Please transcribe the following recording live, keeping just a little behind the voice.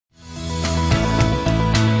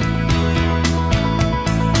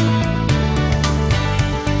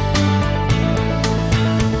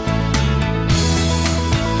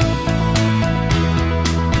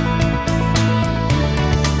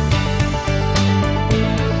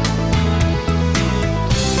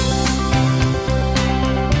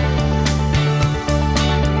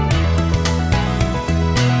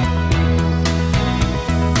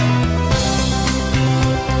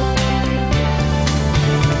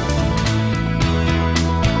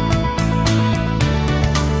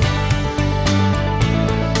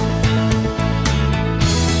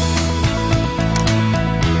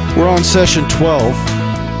on session 12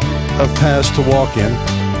 of Paths to Walk In.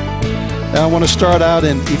 And I want to start out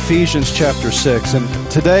in Ephesians chapter 6. And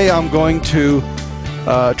today I'm going to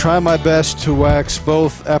try my best to wax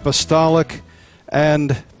both apostolic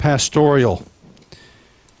and pastoral.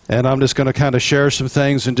 And I'm just going to kind of share some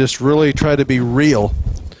things and just really try to be real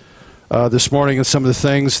this morning in some of the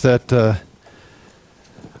things that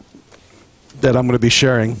I'm going to be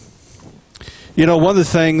sharing. You know, one of the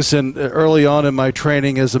things early on in my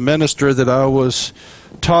training as a minister that I was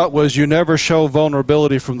taught was you never show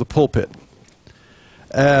vulnerability from the pulpit.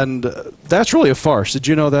 And that's really a farce. Did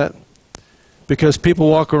you know that? Because people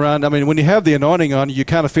walk around, I mean, when you have the anointing on you, you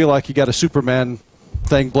kind of feel like you got a Superman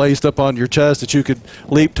thing blazed up on your chest, that you could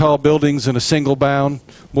leap tall buildings in a single bound,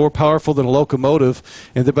 more powerful than a locomotive,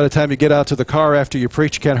 and then by the time you get out to the car after you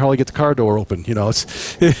preach, you can't hardly get the car door open. You know,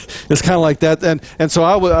 it's kind of like that. And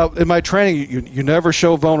so in my training, you never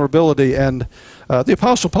show vulnerability, and the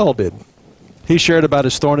Apostle Paul did. He shared about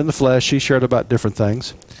his thorn in the flesh. He shared about different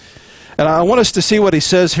things. And I want us to see what he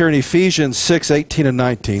says here in Ephesians 6:18 and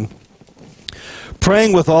 19.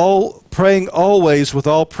 Praying always with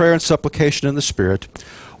all prayer and supplication in the Spirit,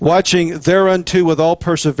 watching thereunto with all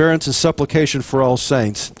perseverance and supplication for all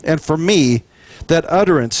saints, and for me, that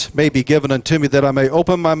utterance may be given unto me, that I may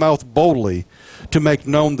open my mouth boldly to make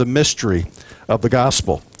known the mystery of the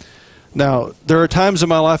gospel. Now, there are times in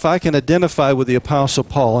my life I can identify with the Apostle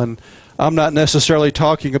Paul, and I'm not necessarily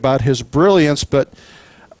talking about his brilliance, but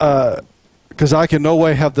because I can no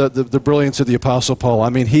way have the brilliance of the Apostle Paul. I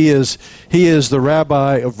mean, he is the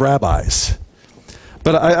rabbi of rabbis.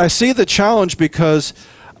 But I see the challenge because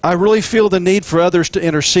I really feel the need for others to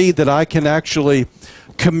intercede, that I can actually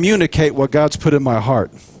communicate what God's put in my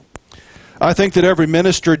heart. I think that every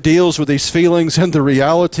minister deals with these feelings and the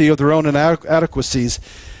reality of their own inadequacies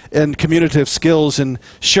and communicative skills and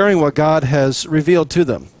sharing what God has revealed to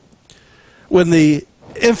them. When the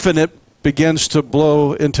infinite begins to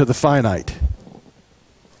blow into the finite,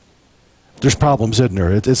 there's problems, isn't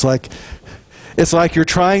there? It's like you're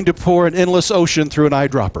trying to pour an endless ocean through an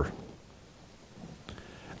eyedropper.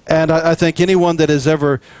 And I think anyone that has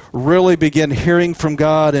ever really begun hearing from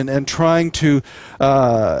God and trying to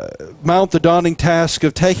mount the daunting task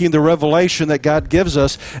of taking the revelation that God gives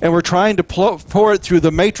us, and we're trying to pour it through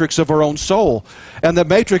the matrix of our own soul. And the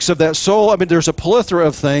matrix of that soul, I mean, there's a plethora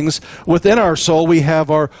of things within our soul. We have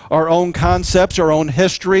our own concepts, our own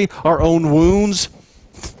history, our own wounds,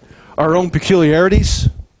 our own peculiarities.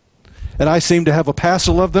 And I seem to have a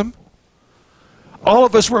passel of them. All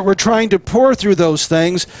of us, we're trying to pour through those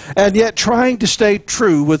things, and yet trying to stay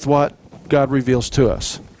true with what God reveals to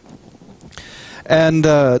us. And,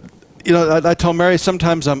 you know, I told Mary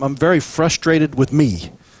sometimes I'm very frustrated with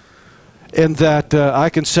me, in that I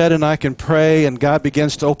can sit and I can pray, and God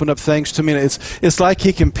begins to open up things to me. And it's like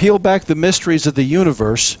He can peel back the mysteries of the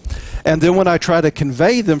universe, and then when I try to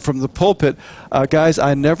convey them from the pulpit, guys,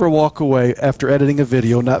 I never walk away after editing a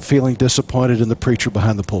video not feeling disappointed in the preacher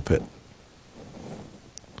behind the pulpit.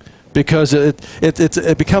 Because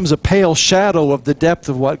it becomes a pale shadow of the depth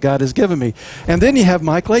of what God has given me. And then you have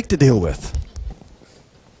Mike Lake to deal with.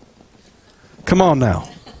 Come on now.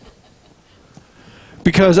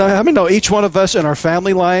 Because I mean, no, each one of us in our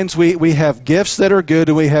family lines, we have gifts that are good,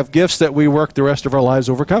 and we have gifts that we work the rest of our lives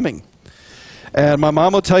overcoming. And my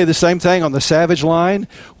mom will tell you the same thing on the Savage line.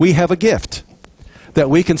 We have a gift that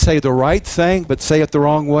we can say the right thing, but say it the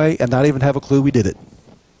wrong way and not even have a clue we did it.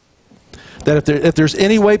 That if there's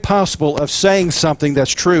any way possible of saying something that's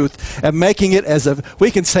truth and making it as if we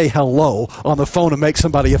can say hello on the phone and make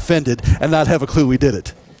somebody offended and not have a clue we did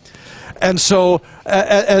it. And so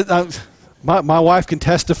my wife can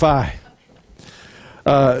testify.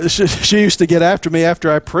 She used to get after me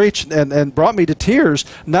after I preached and brought me to tears,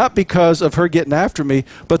 not because of her getting after me,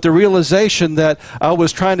 but the realization that I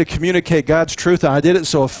was trying to communicate God's truth, and I did it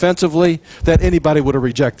so offensively that anybody would have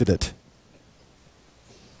rejected it.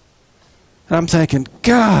 And I'm thinking,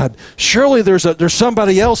 God, surely there's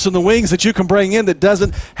somebody else in the wings that you can bring in that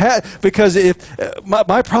doesn't have, because if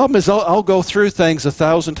my problem is I'll go through things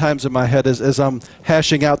 1,000 times in my head as I'm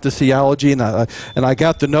hashing out the theology, and I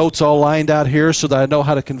got the notes all lined out here so that I know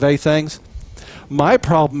how to convey things. My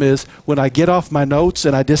problem is when I get off my notes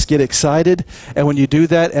and I just get excited, and when you do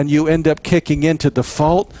that and you end up kicking into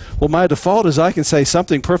default, well, my default is I can say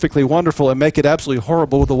something perfectly wonderful and make it absolutely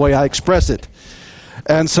horrible with the way I express it.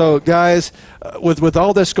 And so, guys, with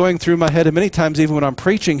all this going through my head, and many times even when I'm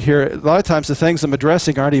preaching here, a lot of times the things I'm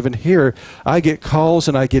addressing aren't even here. I get calls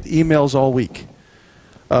and I get emails all week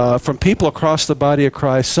from people across the body of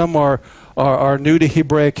Christ. Some are are new to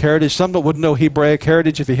Hebraic heritage. Some that wouldn't know Hebraic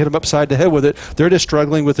heritage if you hit them upside the head with it. They're just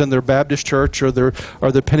struggling within their Baptist church or their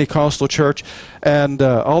Pentecostal church. And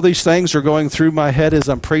all these things are going through my head as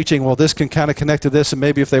I'm preaching. Well, this can kind of connect to this, and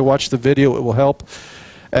maybe if they watch the video, it will help.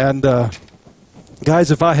 And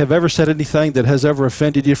guys, if I have ever said anything that has ever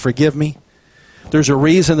offended you, forgive me. There's a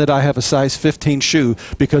reason that I have a size 15 shoe,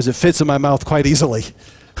 because it fits in my mouth quite easily.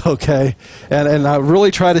 Okay? And I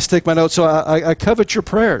really try to stick my notes. So I covet your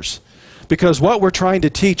prayers, because what we're trying to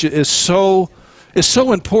teach is so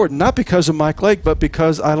important, not because of Mike Lake, but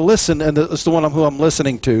because I listen, and it's the one who I'm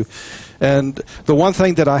listening to. And the one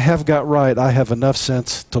thing that I have got right, I have enough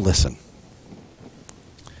sense to listen.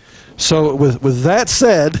 So with that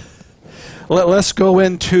said, let's go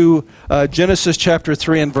into Genesis chapter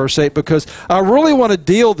 3 and verse 8, because I really want to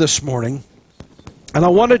deal this morning, and I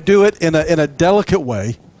want to do it in a delicate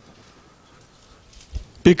way,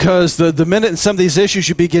 because the minute in some of these issues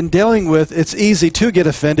you begin dealing with, it's easy to get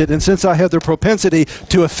offended. And since I have the propensity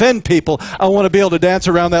to offend people, I want to be able to dance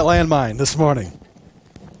around that landmine this morning.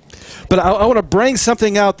 But I want to bring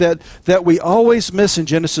something out that we always miss in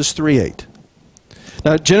Genesis 3:8.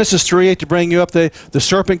 Now, Genesis 3:8, to bring you up, the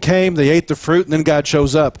serpent came, they ate the fruit, and then God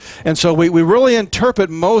shows up. And so we really interpret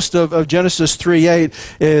most of Genesis 3:8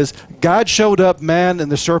 is God showed up, man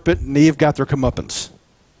and the serpent and Eve got their comeuppance.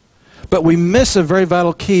 But we miss a very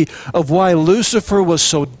vital key of why Lucifer was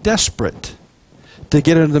so desperate to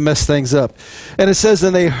get him to mess things up. And it says,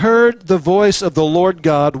 and they heard the voice of the Lord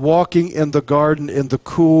God walking in the garden in the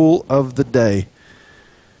cool of the day.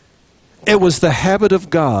 It was the habit of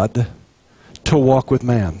God to walk with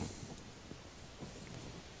man.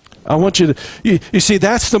 I want you to, you see,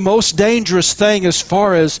 that's the most dangerous thing as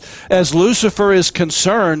far as Lucifer is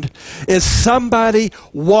concerned, is somebody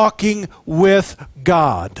walking with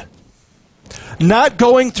God. Not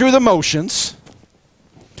going through the motions,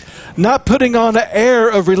 not putting on an air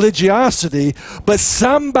of religiosity, but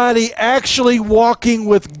somebody actually walking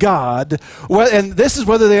with God. Well, and this is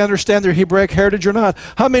whether they understand their Hebraic heritage or not.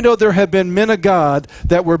 How many know there have been men of God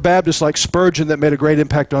that were Baptists like Spurgeon that made a great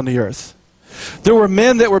impact on the earth? There were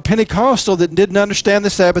men that were Pentecostal that didn't understand the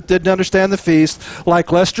Sabbath, didn't understand the feast,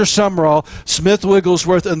 like Lester Sumrall, Smith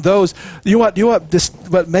Wigglesworth, and those.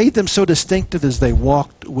 What made them so distinctive is they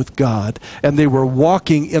walked with God, and they were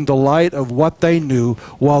walking in the light of what they knew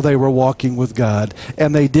while they were walking with God.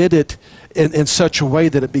 And they did it in such a way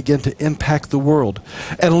that it began to impact the world.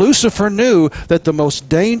 And Lucifer knew that the most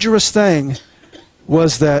dangerous thing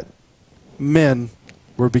was that men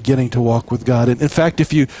were beginning to walk with God. And in fact,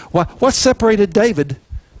 what separated David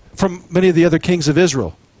from many of the other kings of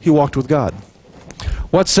Israel? He walked with God.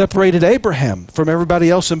 What separated Abraham from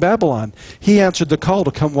everybody else in Babylon? He answered the call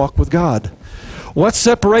to come walk with God. What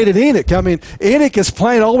separated Enoch? I mean, Enoch is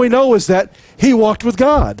plain. All we know is that he walked with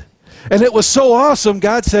God. And it was so awesome,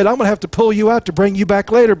 God said, I'm going to have to pull you out to bring you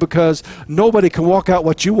back later, because nobody can walk out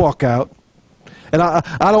what you walk out. And I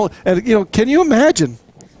don't, and you know, can you imagine?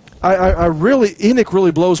 Enoch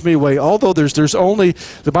really blows me away. Although there's only,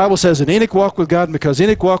 the Bible says, and Enoch walked with God, and because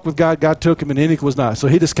Enoch walked with God, God took him, and Enoch was not. So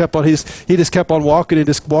he just kept on walking, and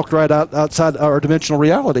just walked right outside our dimensional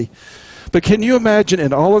reality. But can you imagine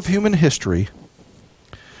in all of human history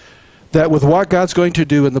that with what God's going to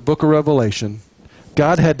do in the book of Revelation,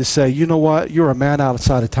 God had to say, you know what, you're a man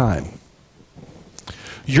outside of time.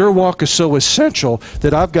 Your walk is so essential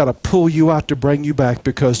that I've got to pull you out to bring you back,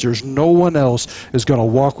 because there's no one else is going to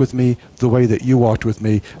walk with me the way that you walked with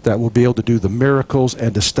me, that will be able to do the miracles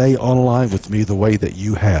and to stay online with me the way that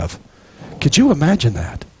you have. Could you imagine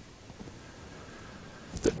that?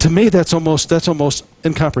 To me, that's almost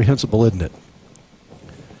incomprehensible, isn't it?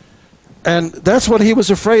 And that's what he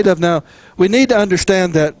was afraid of. Now, we need to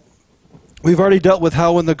understand that we've already dealt with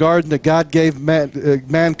how in the garden that God gave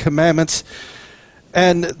man commandments.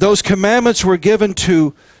 And those commandments were given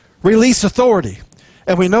to release authority.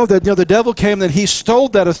 And we know that the devil came and he stole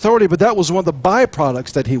that authority, but that was one of the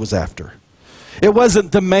byproducts that he was after. It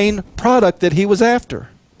wasn't the main product that he was after.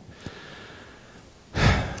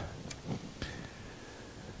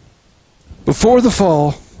 Before the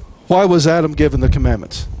fall, why was Adam given the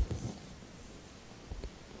commandments?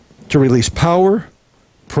 To release power,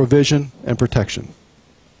 provision, and protection.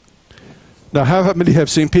 Now, how many have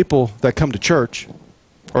seen people that come to church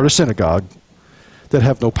or to synagogue that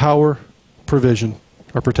have no power, provision,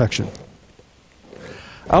 or protection?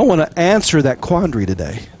 I want to answer that quandary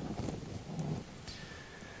today.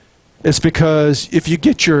 It's because if you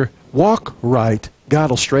get your walk right, God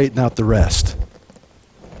will straighten out the rest.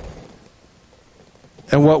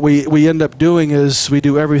 And what we end up doing is we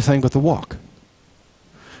do everything but the walk.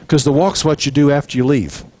 Because the walk's what you do after you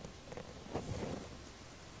leave.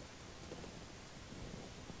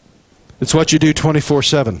 It's what you do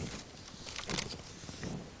 24/7.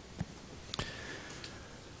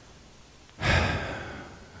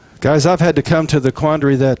 Guys, I've had to come to the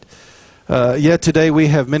quandary that yet today we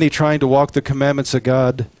have many trying to walk the commandments of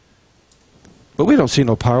God, but we don't see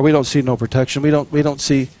no power, we don't see no protection, we don't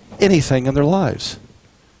see anything in their lives,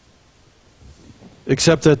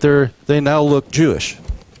 except that they now look Jewish.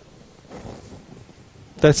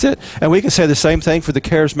 That's it. And we can say the same thing for the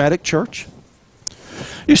charismatic church.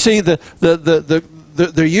 You see,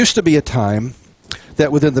 there used to be a time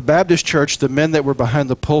that within the Baptist church, the men that were behind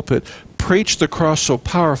the pulpit preached the cross so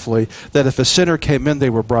powerfully that if a sinner came in,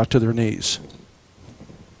 they were brought to their knees.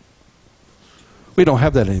 We don't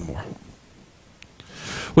have that anymore.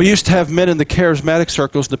 We used to have men in the charismatic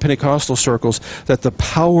circles, the Pentecostal circles, that the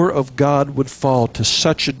power of God would fall to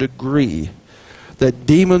such a degree that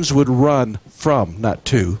demons would run from, not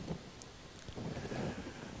to.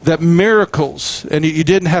 That miracles, and you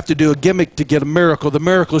didn't have to do a gimmick to get a miracle. The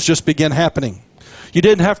miracles just began happening. You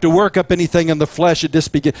didn't have to work up anything in the flesh. It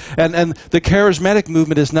just began. And the charismatic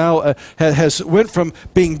movement is now has went from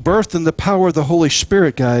being birthed in the power of the Holy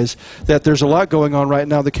Spirit, guys, that there's a lot going on right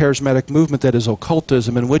now, the charismatic movement, that is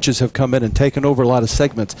occultism, and witches have come in and taken over a lot of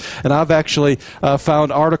segments. And I've actually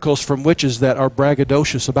found articles from witches that are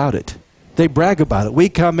braggadocious about it. They brag about it. We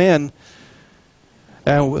come in,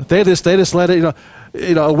 and they just let it,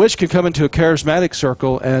 a witch can come into a charismatic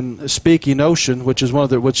circle and speak Enochian, which is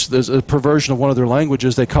which is a perversion of one of their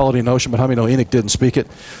languages. They call it Enochian, but how many know Enoch didn't speak it?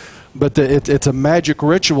 But it's a magic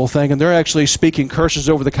ritual thing, and they're actually speaking curses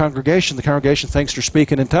over the congregation. The congregation thinks they're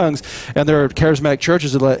speaking in tongues, and there are charismatic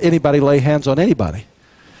churches that let anybody lay hands on anybody.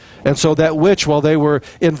 And so that witch, while they were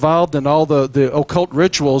involved in all the occult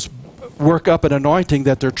rituals, work up an anointing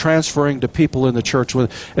that they're transferring to people in the church with.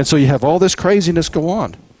 And so you have all this craziness go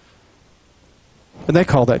on. And they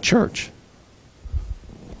call that church.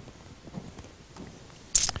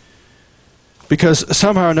 Because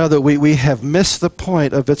somehow or another we have missed the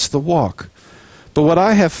point of it's the walk. But what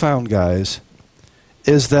I have found, guys,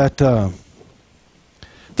 is that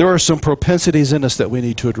there are some propensities in us that we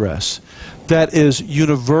need to address. That is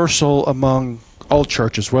universal among all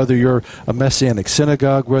churches, whether you're a Messianic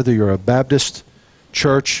synagogue, whether you're a Baptist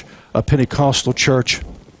church, a Pentecostal church.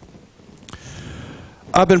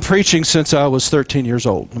 I've been preaching since I was 13 years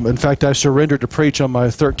old. In fact, I surrendered to preach on my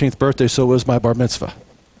 13th birthday, so it was my bar mitzvah.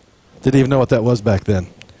 Didn't even know what that was back then.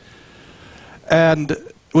 And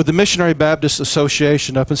with the Missionary Baptist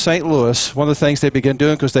Association up in St. Louis, one of the things they began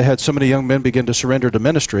doing, because they had so many young men begin to surrender to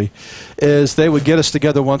ministry, is they would get us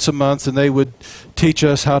together once a month and they would teach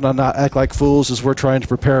us how to not act like fools as we're trying to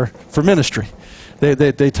prepare for ministry.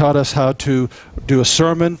 They taught us how to do a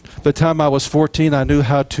sermon. By the time I was 14, I knew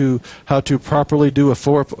how to properly do a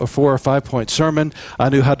 4 or 5 point sermon. I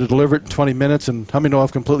knew how to deliver it in 20 minutes, and how many know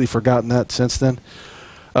I've completely forgotten that since then?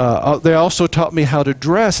 They also taught me how to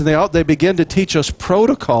dress, and they began to teach us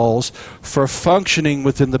protocols for functioning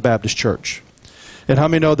within the Baptist church. And how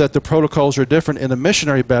many know that the protocols are different in a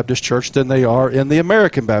missionary Baptist church than they are in the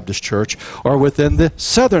American Baptist church or within the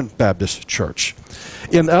Southern Baptist church?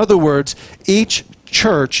 In other words, each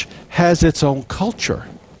church has its own culture.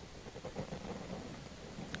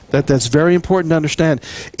 That's very important to understand.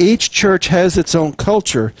 Each church has its own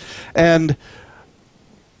culture, and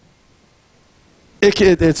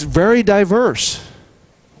it's very diverse.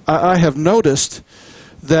 I have noticed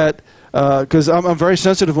that because I'm very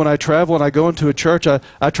sensitive when I travel and I go into a church,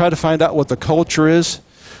 I try to find out what the culture is,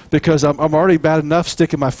 because I'm already bad enough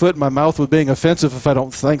sticking my foot in my mouth with being offensive if I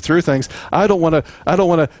don't think through things. I don't want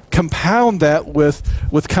to compound that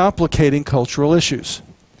with complicating cultural issues.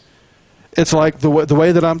 It's like the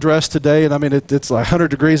way that I'm dressed today, and I mean it's like 100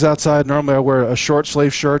 degrees outside. Normally I wear a short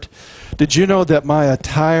sleeve shirt. Did you know that my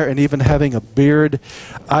attire and even having a beard,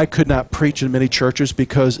 I could not preach in many churches,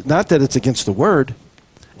 because not that it's against the word,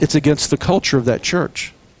 it's against the culture of that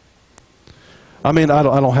church. I mean, I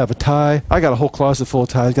don't have a tie. I got a whole closet full of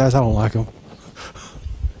ties, guys. I don't like them.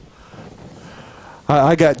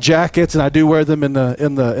 I got jackets, and I do wear them in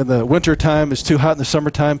the winter time. It's too hot in the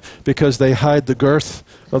summertime because they hide the girth.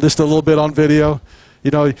 Well, just a little bit on video. You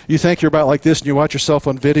know, you think you're about like this, and you watch yourself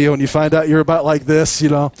on video, and you find out you're about like this. You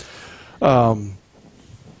know,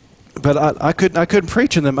 but I couldn't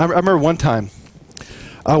preach in them. I remember one time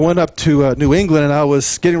I went up to New England, and I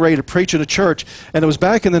was getting ready to preach in a church, and it was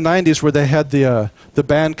back in the 90s where they had the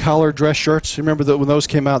band collar dress shirts. You remember when those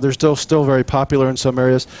came out? They're still very popular in some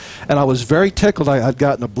areas. And I was very tickled. I'd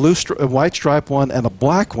gotten a white stripe one and a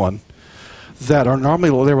black one that are normally,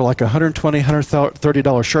 they were like $120,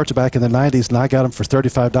 $130 shirts back in the 90s, and I got them for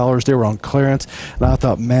 $35. They were on clearance, and I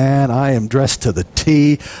thought, man, I am dressed to the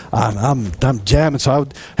T. I'm jamming. So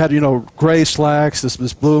I had, gray slacks,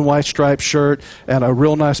 this blue and white striped shirt, and a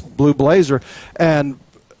real nice blue blazer, and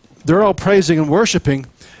they're all praising and worshiping,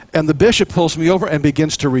 and the bishop pulls me over and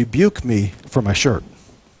begins to rebuke me for my shirt.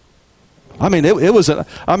 I mean,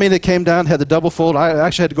 it came down, had the double fold. I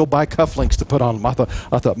actually had to go buy cufflinks to put on them. I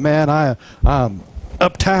thought, man, I'm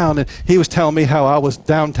uptown. And he was telling me how I was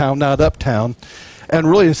downtown, not uptown. And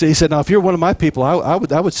really, he said, now, if you're one of my people, I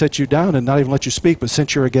would set you down and not even let you speak, but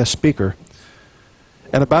since you're a guest speaker.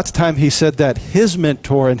 And about the time he said that, his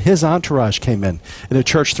mentor and his entourage came in a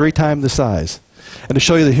church 3 times the size. And to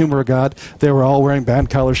show you the humor of God, they were all wearing band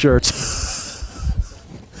collar shirts.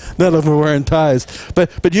 None of them were wearing ties.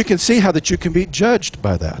 But you can see how that you can be judged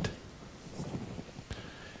by that.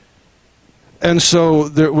 And so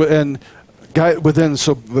the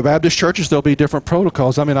Baptist churches, there'll be different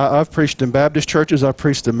protocols. I mean, I've preached in Baptist churches. I've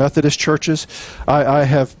preached in Methodist churches. I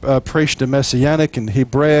have preached in Messianic and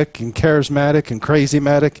Hebraic and Charismatic and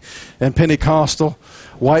Crazy-matic and Pentecostal,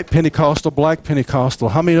 white Pentecostal, black Pentecostal.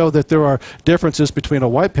 How many know that there are differences between a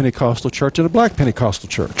white Pentecostal church and a black Pentecostal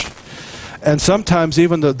church? And sometimes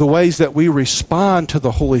even the ways that we respond to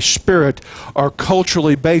the Holy Spirit are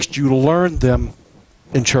culturally based. You learn them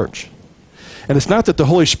in church. And it's not that the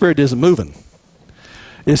Holy Spirit isn't moving.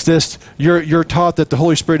 It's this, you're taught that the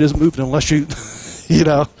Holy Spirit isn't moving unless you,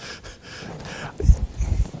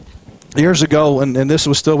 Years ago, and this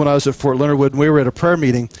was still when I was at Fort Leonard Wood, and we were at a prayer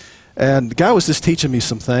meeting, and the guy was just teaching me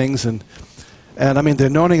some things. And I mean, the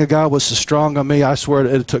anointing of God was so strong on me, I swear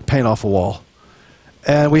it took paint off a wall.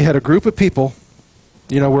 And we had a group of people,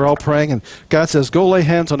 we're all praying, and God says, go lay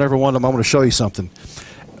hands on every one of them. I want to show you something.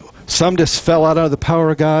 Some just fell out under the power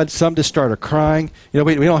of God. Some just started crying. We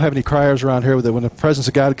don't have any criers around here. When the presence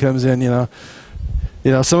of God comes in,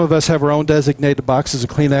 some of us have our own designated boxes of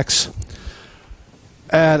Kleenex.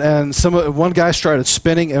 And one guy started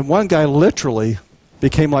spinning, and one guy literally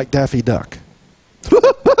became like Daffy Duck.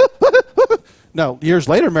 Now, years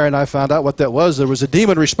later, Mary and I found out what that was. There was a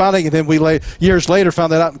demon responding, and then years later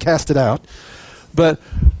found that out and cast it out. But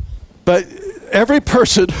every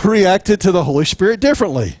person reacted to the Holy Spirit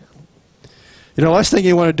differently. Last thing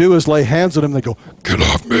you want to do is lay hands on them and they go, get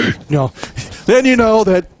off me. Then you know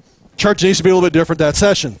that church needs to be a little bit different that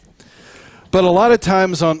session. But a lot of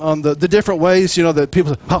times on the different ways, that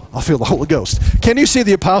people say, oh, I feel the Holy Ghost. Can you see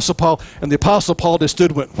the Apostle Paul? And the Apostle Paul just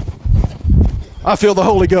stood and went, I feel the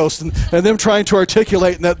Holy Ghost, and them trying to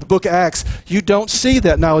articulate in the book of Acts. You don't see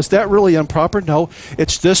that. Now, is that really improper? No,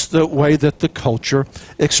 it's just the way that the culture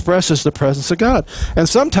expresses the presence of God. And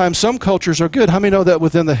sometimes some cultures are good. How many know that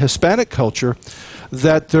within the Hispanic culture,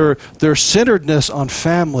 that their centeredness on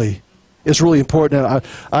family is really important? And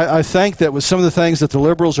I think that with some of the things that the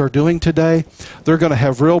liberals are doing today, they're going to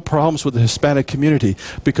have real problems with the Hispanic community,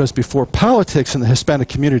 because before politics in the Hispanic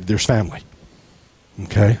community, there's family.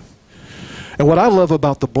 Okay? And what I love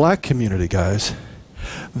about the black community, guys,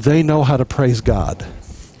 they know how to praise God.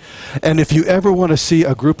 And if you ever want to see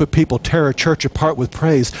a group of people tear a church apart with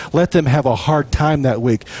praise, let them have a hard time that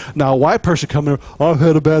week. Now, a white person coming in, I've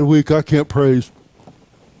had a bad week, I can't praise.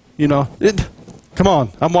 Come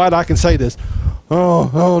on, I'm white, I can say this.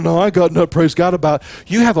 Oh no, I got nothing to praise God about.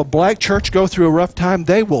 You have a black church go through a rough time,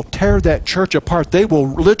 they will tear that church apart. They will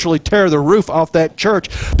literally tear the roof off that church,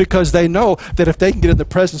 because they know that if they can get in the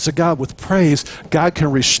presence of God with praise, God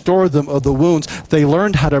can restore them of the wounds. They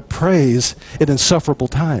learned how to praise in insufferable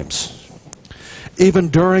times. Even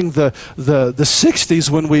during the 60s,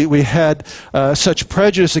 when we had such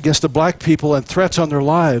prejudice against the black people and threats on their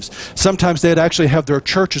lives, sometimes they'd actually have their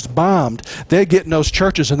churches bombed. They'd get in those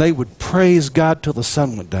churches and they would praise God till the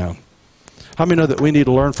sun went down. How many know that we need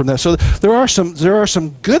to learn from that? So there are some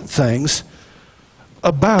good things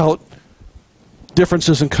about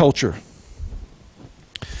differences in culture.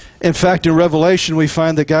 In fact, in Revelation, we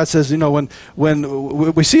find that God says, when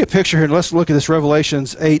we see a picture here, and let's look at this,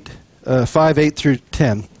 Revelations 5, 8 through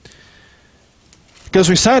 10. Because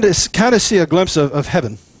we kind of see a glimpse of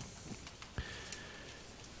heaven.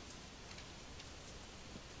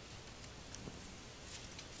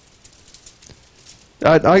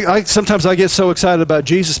 Sometimes I get so excited about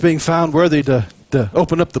Jesus being found worthy to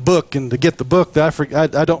open up the book and to get the book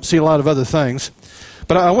that I don't see a lot of other things.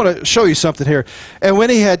 But I want to show you something here. And when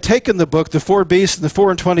he had taken the book, the 4 beasts and the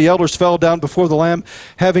 24 elders fell down before the Lamb,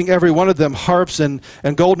 having every one of them harps and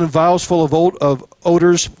golden vials full of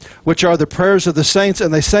odors, which are the prayers of the saints.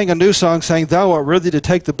 And they sang a new song, saying, Thou art worthy to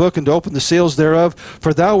take the book and to open the seals thereof.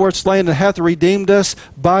 For thou wert slain and hath redeemed us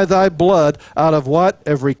by thy blood out of what?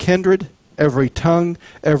 Every kindred, every tongue,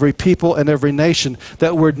 every people, and every nation.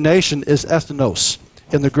 That word nation is ethnos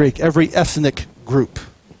in the Greek, every ethnic group.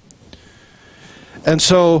 And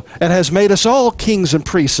has made us all kings and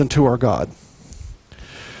priests unto our God.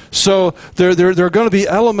 So there are going to be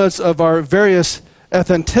elements of our various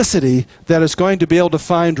ethnicity that is going to be able to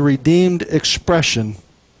find redeemed expression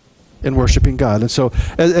in worshiping God. And so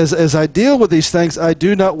as I deal with these things, I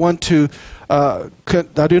do not want to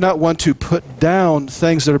put down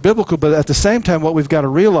things that are biblical, but at the same time, what we've got to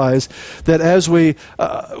realize that as we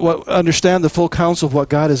understand the full counsel of what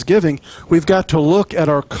God is giving, we've got to look at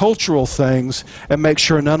our cultural things and make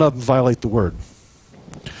sure none of them violate the Word.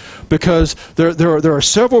 Because there are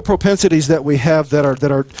several propensities that we have that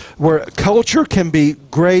are where culture can be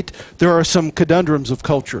great. There are some conundrums of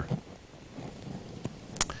culture.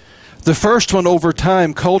 The first one, over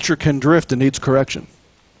time, culture can drift and needs correction.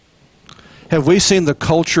 Have we seen the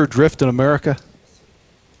culture drift in America?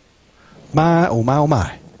 My, oh my, oh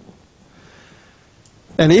my.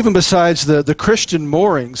 And even besides the Christian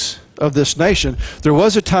moorings of this nation, there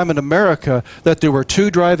was a time in America that there were two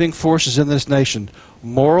driving forces in this nation: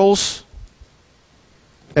 morals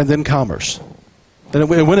and then commerce. And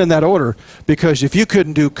it went in that order, because if you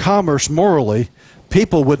couldn't do commerce morally,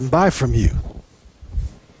 people wouldn't buy from you.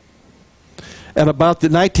 And about the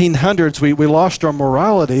 1900s, we lost our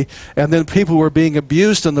morality, and then people were being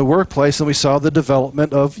abused in the workplace, and we saw the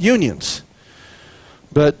development of unions.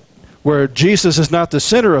 But where Jesus is not the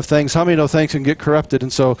center of things, how many know things can get corrupted?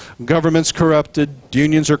 And so government's corrupted,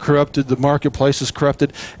 unions are corrupted, the marketplace is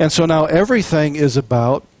corrupted, and so now everything is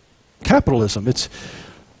about capitalism. It's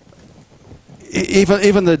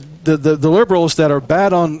even the liberals that are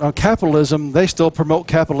bad on capitalism, they still promote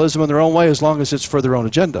capitalism in their own way as long as it's for their own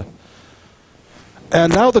agenda.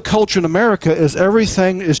 And now the culture in America is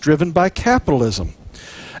everything is driven by capitalism.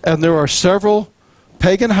 And there are several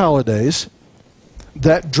pagan holidays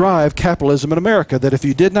that drive capitalism in America, that if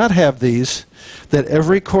you did not have these, that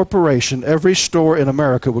every corporation, every store in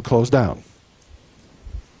America would close down.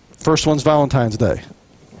 First one's Valentine's Day.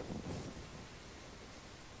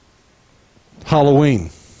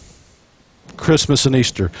 Halloween. Christmas and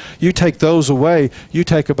Easter. You take those away, you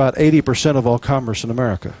take about 80% of all commerce in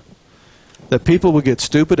America. That people will get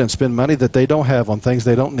stupid and spend money that they don't have on things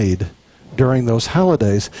they don't need during those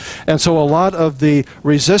holidays. And so a lot of the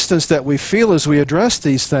resistance that we feel as we address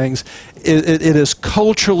these things, it is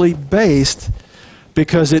culturally based,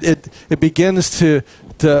 because it begins to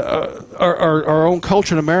our own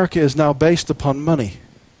culture in America is now based upon money.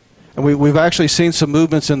 And we've actually seen some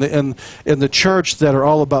movements in the church that are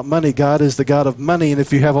all about money. God is the God of money, and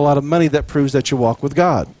if you have a lot of money, that proves that you walk with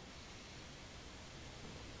God.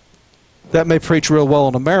 That may preach real well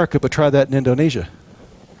in America, but try that in Indonesia.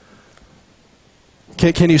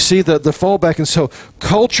 Can you see the fallback? And so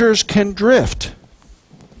cultures can drift.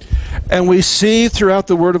 And we see throughout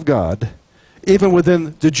the Word of God, even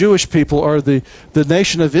within the Jewish people or the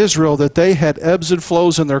nation of Israel, that they had ebbs and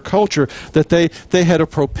flows in their culture, that they had a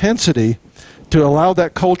propensity to allow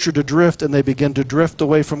that culture to drift, and they begin to drift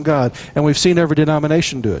away from God. And we've seen every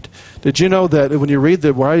denomination do it. Did you know that when you read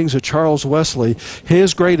the writings of Charles Wesley,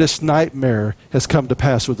 his greatest nightmare has come to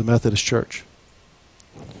pass with the Methodist Church?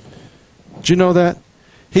 Did you know that?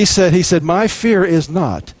 He said, my fear is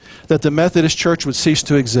not that the Methodist Church would cease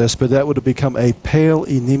to exist, but that would become a pale,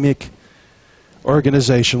 anemic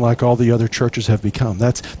organization like all the other churches have become.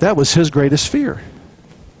 That was his greatest fear.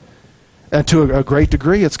 And to a great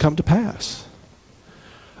degree, it's come to pass.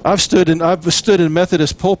 I've stood in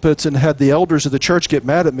Methodist pulpits and had the elders of the church get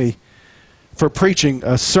mad at me for preaching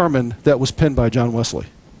a sermon that was penned by John Wesley.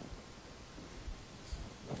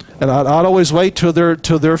 And I'd always wait till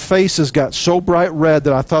their faces got so bright red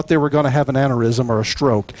that I thought they were going to have an aneurysm or a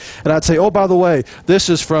stroke. And I'd say, oh, by the way, this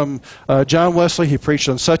is from John Wesley. He preached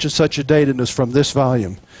on such and such a date, and it's from this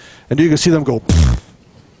volume. And you can see them go, pfft.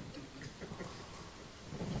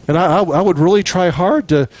 And I would really try hard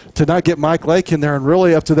to not get Mike Lake in there, and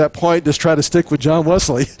really up to that point just try to stick with John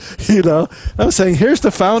Wesley. You know, I was saying, here's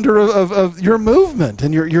the founder of your movement,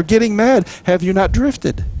 and you're getting mad. Have you not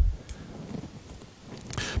drifted?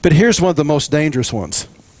 But here's one of the most dangerous ones.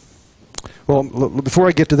 Well, before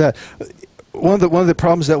I get to that, one of the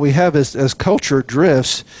problems that we have is as culture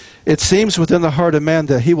drifts, it seems within the heart of man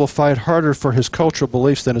that he will fight harder for his cultural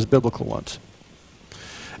beliefs than his biblical ones.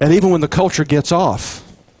 And even when the culture gets off,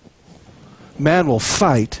 man will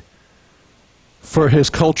fight for his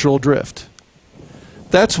cultural drift.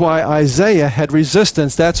 That's why Isaiah had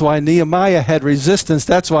resistance. That's why Nehemiah had resistance.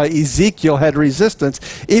 That's why Ezekiel had resistance.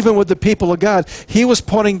 Even with the people of God, he was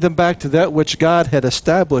pointing them back to that which God had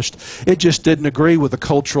established. It just didn't agree with the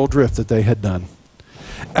cultural drift that they had done.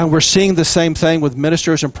 And we're seeing the same thing with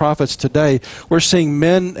ministers and prophets today. We're seeing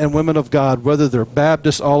men and women of God, whether they're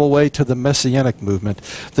Baptists all the way to the Messianic movement,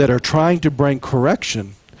 that are trying to bring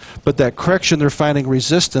correction. But that correction, they're finding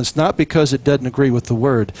resistance, not because it doesn't agree with the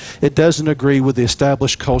Word. It doesn't agree with the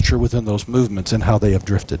established culture within those movements and how they have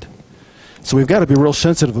drifted. So we've got to be real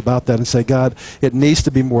sensitive about that and say, God, it needs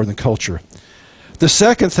to be more than culture. The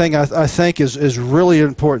second thing I think is really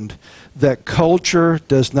important, that culture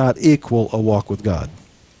does not equal a walk with God.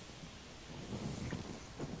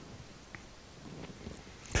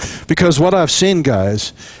 Because what I've seen,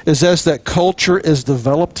 guys, is as that culture is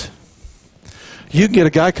developed, you can get a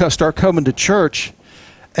guy start coming to church,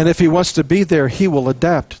 and if he wants to be there, he will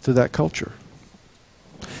adapt to that culture.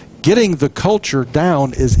 Getting the culture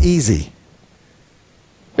down is easy.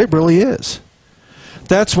 It really is.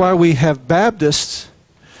 That's why we have Baptists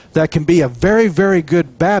that can be a very, very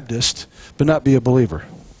good Baptist, but not be a believer.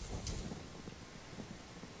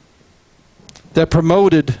 That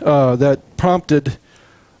prompted,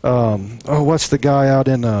 what's the guy out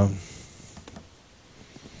in,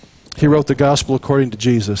 he wrote The Gospel According to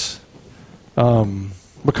Jesus,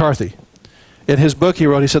 McCarthy. In his book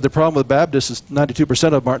he said the problem with Baptists is 92%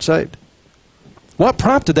 of them aren't saved. What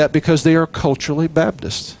prompted that? Because they are culturally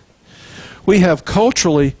Baptist. We have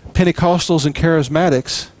culturally Pentecostals and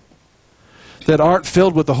Charismatics that aren't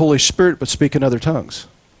filled with the Holy Spirit but speak in other tongues.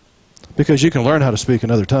 Because you can learn how to speak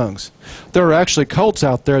in other tongues. There are actually cults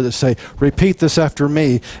out there that say, repeat this after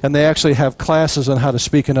me, and they actually have classes on how to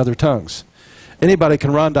speak in other tongues. Anybody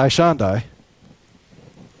can Rondai Shandai,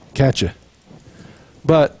 can't you?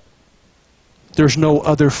 But there's no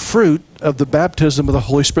other fruit of the baptism of the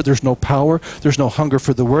Holy Spirit. There's no power. There's no hunger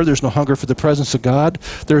for the Word. There's no hunger for the presence of God.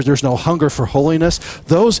 There's no hunger for holiness.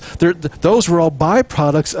 Those were all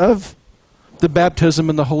byproducts of the baptism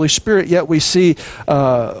in the Holy Spirit. Yet we see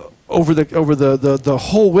over the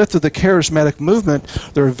whole width of the charismatic movement,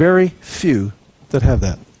 there are very few that have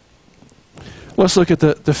that. Let's look at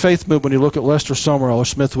the faith movement when you look at Lester Sumrall or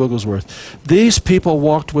Smith Wigglesworth. These people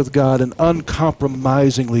walked with God and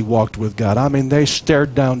uncompromisingly walked with God. I mean, they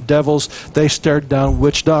stared down devils. They stared down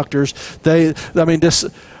witch doctors. Lester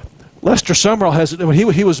Sumrall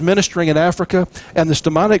when he was ministering in Africa, and this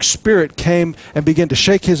demonic spirit came and began to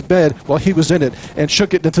shake his bed while he was in it and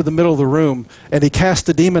shook it into the middle of the room, and he cast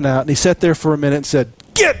the demon out, and he sat there for a minute and said,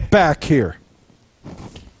 "Get back here.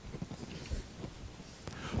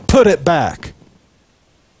 Put it back.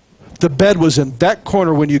 The bed was in that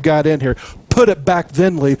corner when you got in here. Put it back,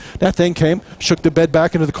 then leave." That thing came, shook the bed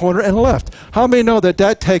back into the corner, and left. How many know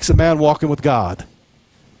that takes a man walking with God?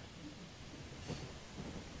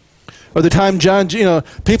 Or the time John,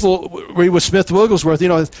 people read with Smith Wigglesworth,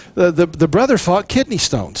 the brother fought kidney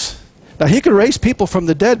stones. Now, he could raise people from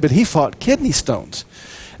the dead, but he fought kidney stones.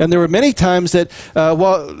 And there were many times that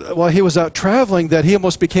while he was out traveling that he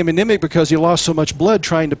almost became anemic because he lost so much blood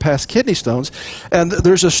trying to pass kidney stones. And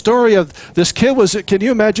there's a story of this kid can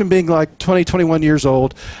you imagine being like 20, 21 years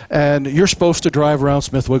old, and you're supposed to drive around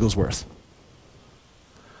Smith Wigglesworth?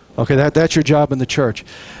 Okay, that's your job in the church.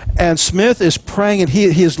 And Smith is praying, and he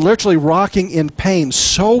is literally rocking in pain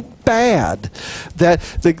so bad that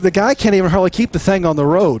the guy can't even hardly keep the thing on the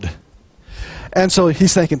road. And so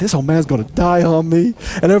he's thinking, this old man's going to die on me,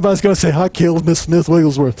 and everybody's going to say, I killed Miss Smith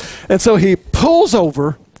Wigglesworth. And so he pulls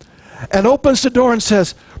over and opens the door and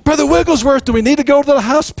says, "Brother Wigglesworth, do we need to go to the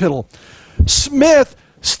hospital?" Smith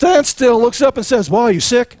stands still, looks up and says, "Why, are you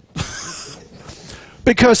sick?"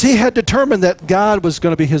 Because he had determined that God was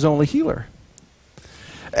going to be his only healer.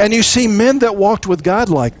 And you see men that walked with God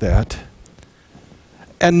like that,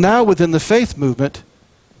 and now within the faith movement,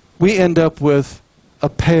 we end up with a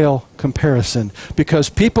pale comparison because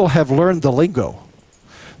people have learned the lingo.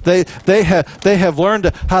 They have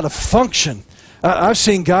learned how to function. I've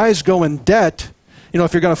seen guys go in debt.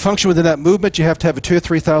 If you're going to function within that movement, you have to have a $2,000 or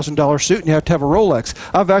 $3,000 suit, and you have to have a Rolex.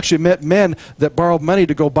 I've actually met men that borrowed money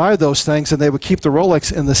to go buy those things, and they would keep the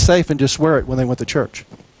Rolex in the safe and just wear it when they went to church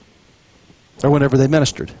or whenever they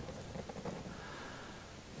ministered.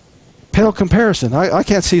 Pale comparison. I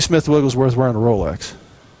can't see Smith Wigglesworth wearing a Rolex.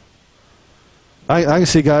 I can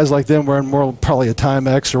see guys like them wearing more probably a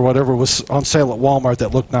Timex or whatever was on sale at Walmart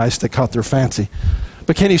that looked nice, that caught their fancy.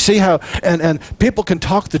 But can you see how, and people can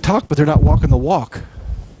talk the talk, but they're not walking the walk.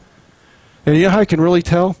 And you know how you can really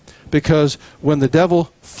tell? Because when the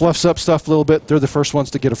devil fluffs up stuff a little bit, they're the first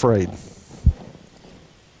ones to get afraid.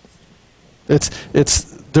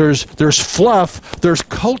 There's fluff, there's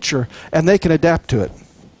culture, and they can adapt to it.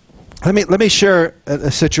 Let me share a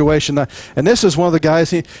situation. And this is one of the guys,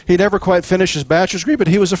 he never quite finished his bachelor's degree, but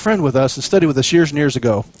he was a friend with us and studied with us years and years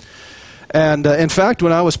ago. And in fact,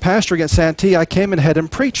 when I was pastoring at Santee, I came and had him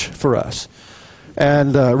preach for us.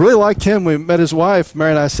 And really liked him. We met his wife,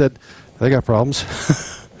 Mary, and I said, they got problems.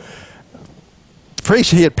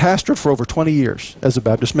 Preach, he had pastored for over 20 years as a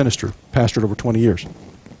Baptist minister, pastored over 20 years.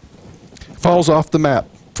 Falls off the map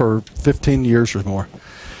for 15 years or more.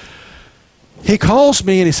 He calls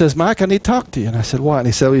me and he says, Mike, I need to talk to you. And I said, what? And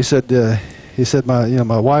he said,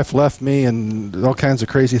 my wife left me and all kinds of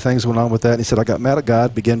crazy things went on with that. And he said, I got mad at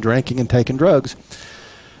God, began drinking and taking drugs.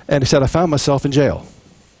 And he said, I found myself in jail.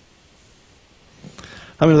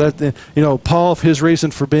 I mean, Paul, his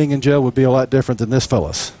reason for being in jail would be a lot different than this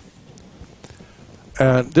fellow's.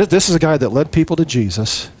 This is a guy that led people to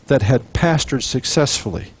Jesus, that had pastored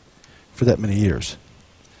successfully for that many years.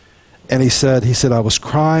 And he said, I was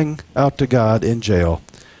crying out to God in jail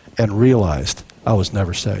and realized I was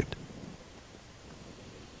never saved.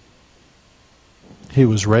 He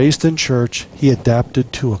was raised in church. He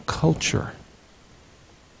adapted to a culture.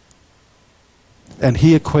 And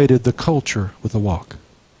he equated the culture with the walk.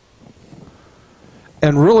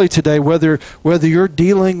 And really today, whether you're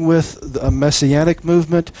dealing with a Messianic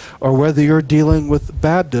movement or whether you're dealing with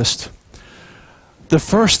Baptist, the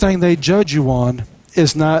first thing they judge you on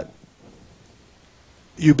is not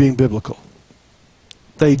you being biblical.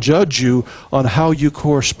 They judge you on how you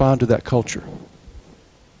correspond to that culture.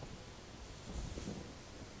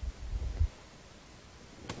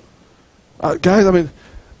 Guys, I mean,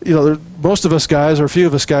 most of us guys, or a few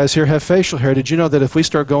of us guys here, have facial hair. Did you know that if we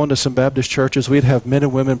start going to some Baptist churches, we'd have men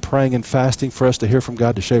and women praying and fasting for us to hear from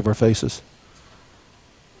God to shave our faces?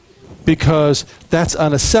 Because that's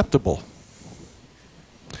unacceptable.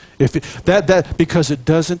 Because it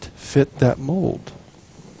doesn't fit that mold.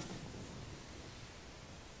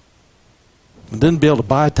 We didn't be able to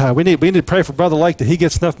buy a tie. We need to pray for Brother Lake that he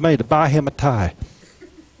gets enough money to buy him a tie.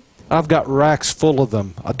 I've got racks full of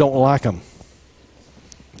them. I don't like them.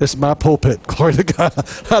 This is my pulpit. Glory to God.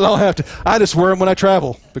 I don't have to. I just wear them when I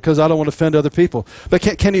travel because I don't want to offend other people. But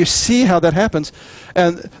can you see how that happens?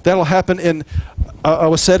 And that'll happen in. I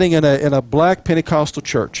was sitting in a black Pentecostal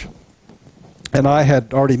church, and I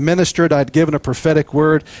had already ministered. I'd given a prophetic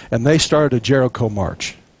word, and they started a Jericho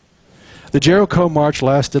march. The Jericho march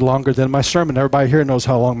lasted longer than my sermon. Everybody here knows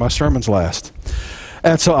how long my sermons last.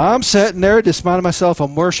 And so I'm sitting there, just minding myself.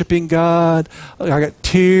 I'm worshiping God. I got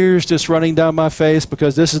tears just running down my face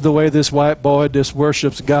because this is the way this white boy just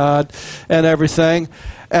worships God and everything.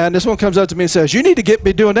 And this one comes up to me and says, you need to get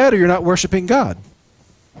me doing that or you're not worshiping God.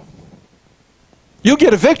 You'll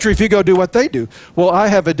get a victory if you go do what they do. Well, I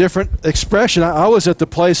have a different expression. I was at the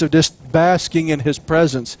place of just basking in His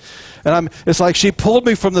presence. And it's like she pulled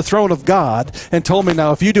me from the throne of God and told me,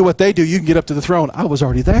 now if you do what they do, you can get up to the throne. I was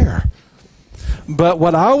already there. But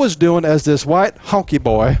what I was doing as this white honky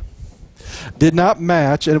boy did not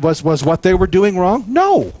match. And was what they were doing wrong?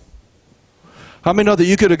 No. How many know that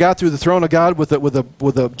you could have got through the throne of God with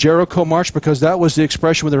a Jericho march because that was the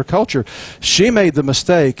expression of their culture? She made the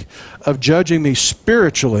mistake of judging me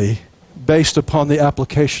spiritually based upon the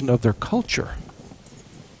application of their culture,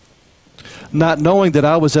 not knowing that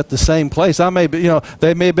I was at the same place. I may be,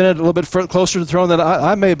 they may have been a little bit closer to the throne than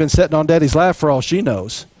I may have been sitting on Daddy's lap for all she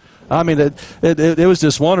knows. I mean, it was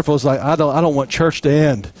just wonderful. It's like I don't want church to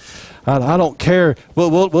end. I don't care.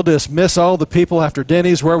 We'll dismiss all the people after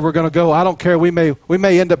Denny's where we're going to go. I don't care. We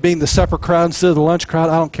may end up being the supper crowd instead of the lunch crowd.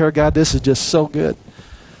 I don't care, God. This is just so good.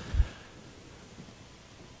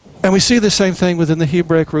 And we see the same thing within the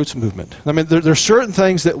Hebraic Roots movement. I mean, there's certain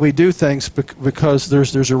things that we do things because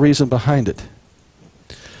there's a reason behind it.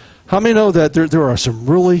 How many know that there are some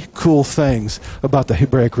really cool things about the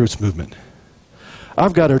Hebraic Roots movement?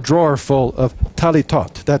 I've got a drawer full of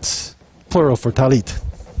talitot. That's plural for talit.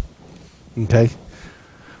 Okay?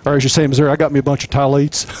 Or as you say in Missouri, I got me a bunch of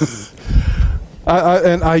talits.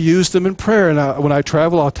 And I use them in prayer. And when I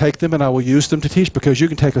travel, I'll take them and I will use them to teach, because you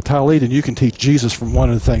can take a talit and you can teach Jesus from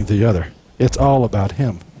one thing to the other. It's all about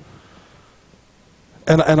Him.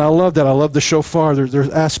 And I love that. I love the shofar. There's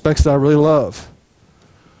aspects that I really love.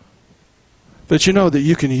 But you know that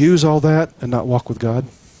you can use all that and not walk with God?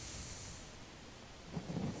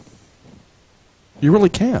 You really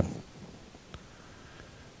can.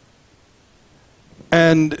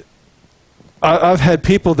 And I've had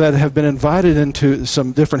people that have been invited into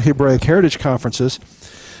some different Hebraic Heritage conferences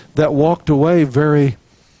that walked away very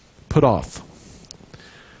put off.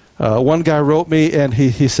 One guy wrote me and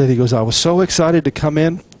he said, I was so excited to come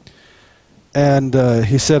in. And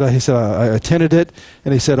he said, I attended it.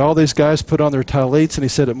 And he said, all these guys put on their talits. And he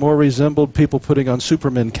said it more resembled people putting on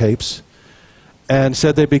Superman capes. And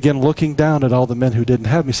said they began looking down at all the men who didn't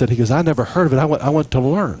have them. He said, I never heard of it. I went to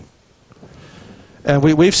learn. And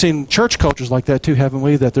we've seen church cultures like that too, haven't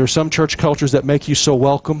we? That there are some church cultures that make you so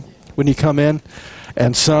welcome when you come in,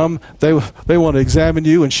 and some, they want to examine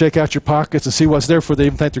you and shake out your pockets and see what's there before they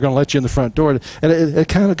even think they're going to let you in the front door. And it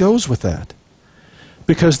kind of goes with that.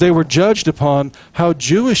 Because they were judged upon how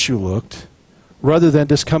Jewish you looked rather than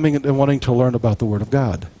just coming and wanting to learn about the Word of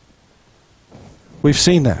God. We've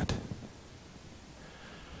seen that.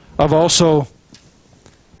 I've also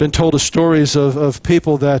been told of stories of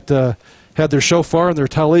people that had their shofar and their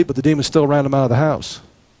talit, but the demons still ran them out of the house.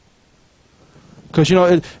 Because, you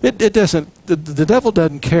know, it doesn't, the devil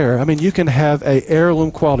doesn't care. I mean, you can have a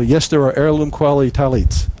heirloom quality. Yes, there are heirloom quality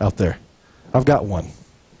talits out there. I've got one.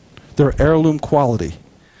 They're heirloom quality.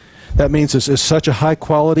 That means it's such a high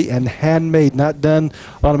quality and handmade, not done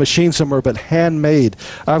on a machine somewhere, but handmade.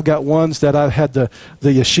 I've got ones that I've had the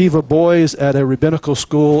yeshiva boys at a rabbinical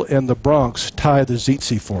school in the Bronx tie the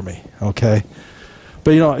zitzi for me, okay?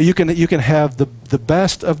 But, you know, you can have the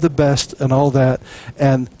best of the best and all that,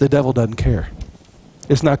 and the devil doesn't care.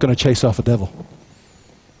 It's not going to chase off a devil.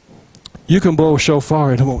 You can blow a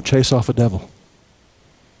shofar and it won't chase off a devil.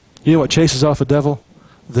 You know what chases off a devil?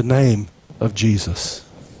 The name of Jesus.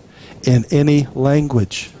 In any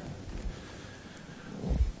language.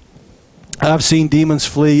 I've seen demons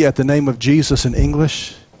flee at the name of Jesus in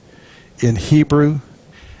English, in Hebrew,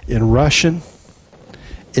 in Russian,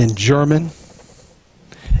 in German,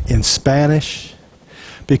 in Spanish,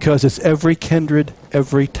 because it's every kindred,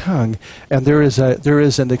 every tongue, and there is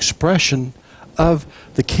an expression of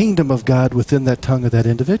the kingdom of God within that tongue of that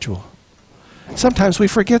individual. Sometimes we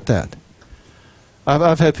forget that.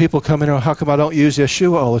 I've had people come in and, how come I don't use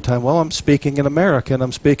Yeshua all the time? Well, I'm speaking in America, and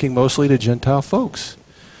I'm speaking mostly to Gentile folks.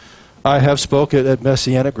 I have spoken at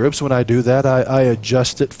Messianic groups. When I do that, I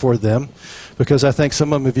adjust it for them, because I think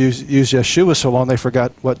some of them have used Yeshua so long they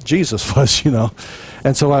forgot what Jesus was, you know.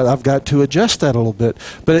 And so I've got to adjust that a little bit.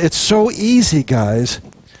 But it's so easy, guys,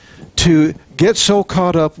 to get so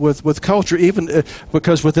caught up with culture, even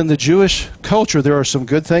because within the Jewish culture there are some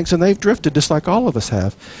good things, and they've drifted just like all of us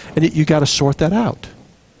have. And you got to sort that out.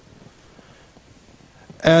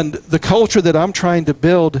 And the culture that I'm trying to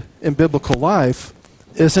build in biblical life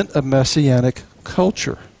isn't a messianic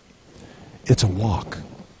culture. It's a walk.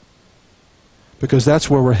 Because that's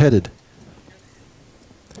where we're headed.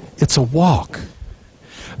 It's a walk.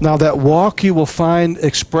 Now that walk, you will find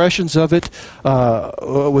expressions of it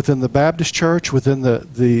within the Baptist church, within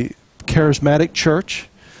the charismatic church.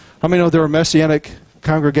 How many know there are messianic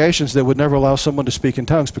congregations that would never allow someone to speak in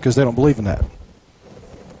tongues because they don't believe in that?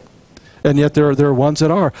 And yet there are ones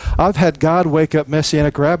that are. I've had God wake up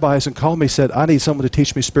messianic rabbis and call me and said, I need someone to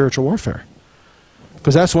teach me spiritual warfare.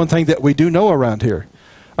 Because that's one thing that we do know around here.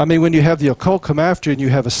 I mean, when you have the occult come after you and you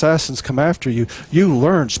have assassins come after you, you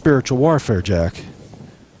learn spiritual warfare, Jack.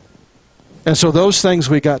 And so those things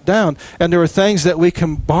we got down. And there are things that we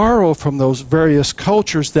can borrow from those various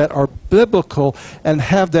cultures that are biblical and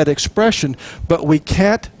have that expression, but we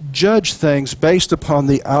can't judge things based upon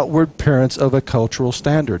the outward appearance of a cultural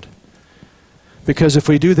standard. Because if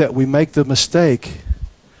we do that, we make the mistake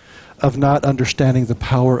of not understanding the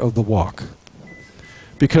power of the walk.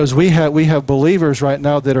 Because we have believers right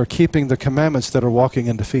now that are keeping the commandments that are walking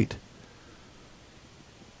in defeat.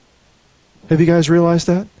 Have you guys realized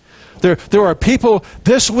that? There are people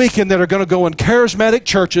this weekend that are going to go in charismatic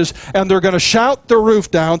churches and they're going to shout the roof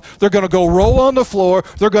down. They're going to go roll on the floor.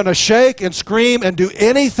 They're going to shake and scream and do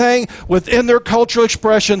anything within their cultural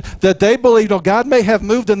expression that they believe. You know, God may have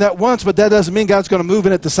moved in that once, but that doesn't mean God's going to move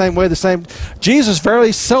in it the same way. Jesus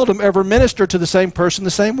very seldom ever ministered to the same person the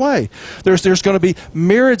same way. There's going to be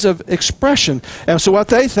myriads of expression. And so what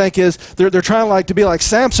they think is they're trying to be like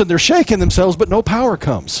Samson. They're shaking themselves, but no power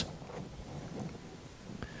comes.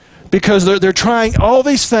 Because they're trying all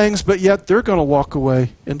these things, but yet they're going to walk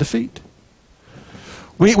away in defeat.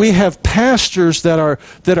 We have pastors that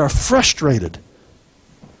are frustrated,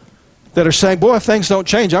 that are saying, boy, if things don't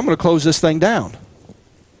change, I'm going to close this thing down.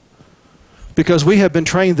 Because we have been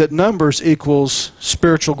trained that numbers equals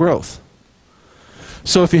spiritual growth.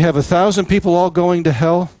 So if you have 1,000 people all going to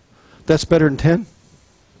hell, that's better than 10?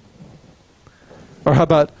 Or how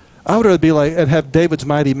about, I would rather be like, and have David's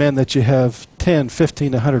mighty men that you have 10,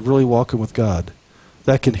 15, 100 really walking with God,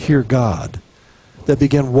 that can hear God, that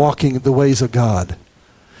begin walking the ways of God.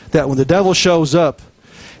 That when the devil shows up,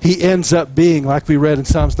 he ends up being, like we read in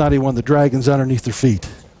Psalms 91, the dragons underneath their feet.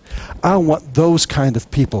 I want those kind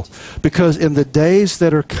of people, because in the days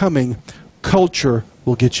that are coming, culture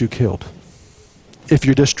will get you killed. If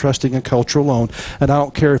you're just trusting in culture alone. And I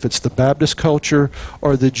don't care if it's the Baptist culture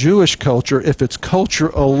or the Jewish culture. If it's culture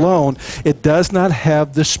alone, it does not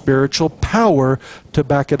have the spiritual power to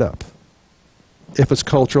back it up. if it's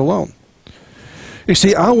culture alone. You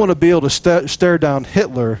see, I want to be able to stare down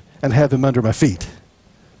Hitler and have him under my feet.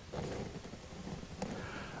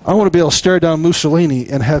 I want to be able to stare down Mussolini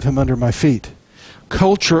and have him under my feet.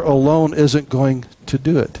 Culture alone isn't going to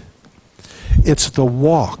do it. It's the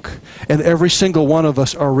walk. And every single one of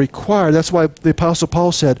us are required. That's why the Apostle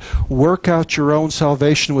Paul said, work out your own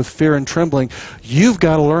salvation with fear and trembling. You've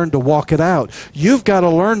got to learn to walk it out. You've got to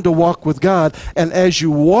learn to walk with God. And as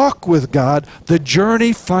you walk with God, the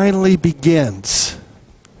journey finally begins.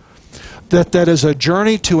 That is a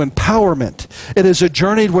journey to empowerment. It is a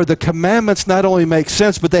journey where the commandments not only make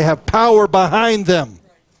sense, but they have power behind them.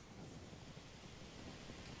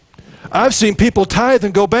 I've seen people tithe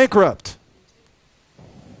and go bankrupt.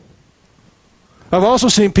 I've also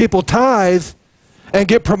seen people tithe and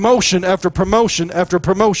get promotion after promotion after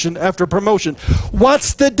promotion after promotion.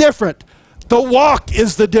 What's the difference? The walk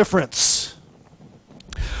is the difference.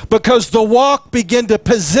 Because the walk began to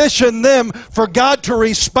position them for God to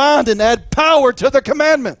respond and add power to the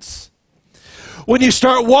commandments. When you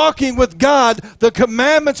start walking with God, the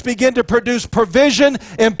commandments begin to produce provision,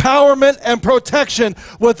 empowerment, and protection.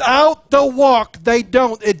 Without the walk, they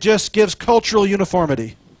don't. It just gives cultural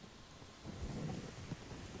uniformity.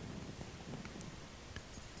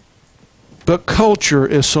 But culture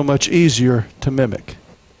is so much easier to mimic,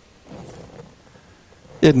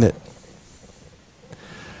 isn't it?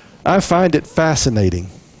 I find it fascinating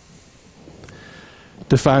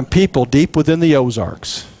to find people deep within the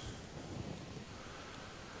Ozarks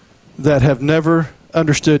that have never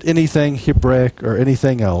understood anything Hebraic or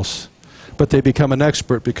anything else, but they become an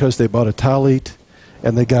expert because they bought a talit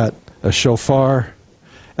and they got a shofar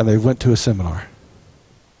and they went to a seminar.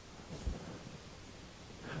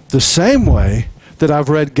 The same way that I've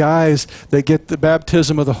read guys that get the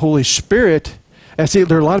baptism of the Holy Spirit, and see,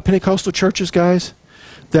 there are a lot of Pentecostal churches, guys,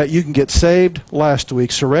 that you can get saved last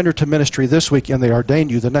week, surrender to ministry this week, and they ordain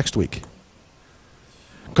you the next week.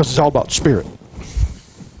 Because it's all about spirit.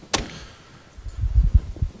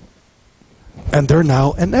 And they're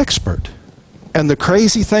now an expert. And the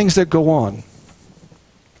crazy things that go on,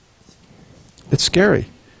 it's scary.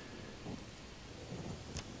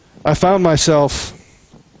 I found myself,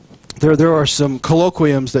 there are some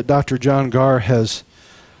colloquiums that Dr. John Garr has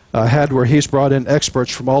had where he's brought in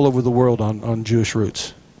experts from all over the world on Jewish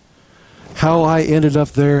roots. How I ended up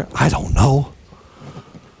there, I don't know.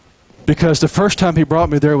 Because the first time he brought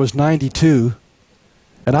me there was 92,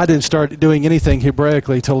 and I didn't start doing anything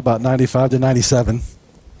Hebraically until about 95 to 97.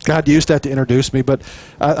 God used that to introduce me, but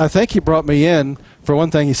I think he brought me in, for one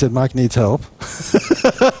thing, he said, Mike needs help.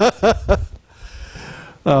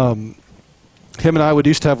 Him and I would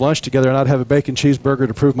used to have lunch together, and I'd have a bacon cheeseburger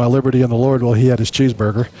to prove my liberty in the Lord while he had his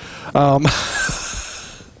cheeseburger.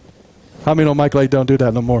 I mean, Mike Lake don't do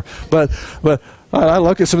that no more. But I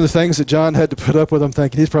look at some of the things that John had to put up with. I'm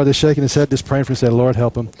thinking he's probably shaking his head, just praying for him, saying, Lord,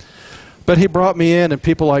 help him. But he brought me in, and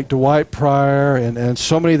people like Dwight Pryor and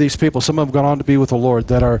so many of these people, some of them gone on to be with the Lord,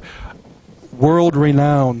 that are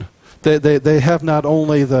world-renowned. They have not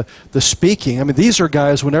only the speaking. I mean, these are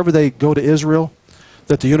guys, whenever they go to Israel,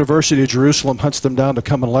 that the University of Jerusalem hunts them down to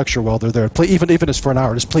come and lecture while they're there. Even if it's for an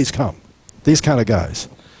hour, just please come. These kind of guys.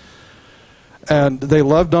 And they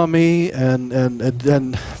loved on me, and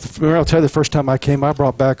I'll tell you, the first time I came, I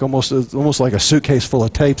brought back almost like a suitcase full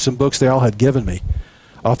of tapes and books they all had given me.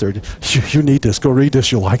 Off there, you need this, go read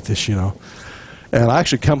this, you'll like this, you know. And I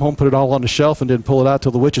actually come home, put it all on the shelf, and didn't pull it out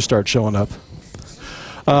till the witches started showing up.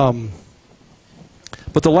 But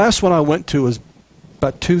the last one I went to was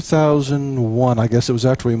about 2001, I guess it was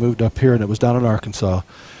after we moved up here, and it was down in Arkansas.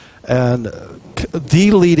 And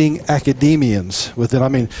the leading academians within, I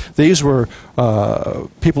mean, these were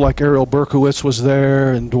people like Ariel Berkowitz was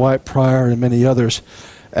there, and Dwight Pryor, and many others.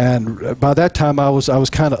 And by that time, I was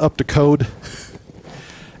kind of up to code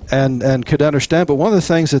and could understand. But one of the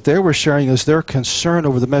things that they were sharing is their concern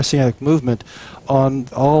over the Messianic movement on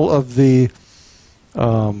all of the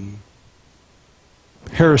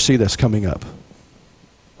heresy that's coming up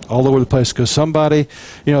all over the place, because somebody,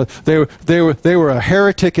 you know, they were a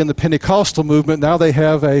heretic in the Pentecostal movement. Now they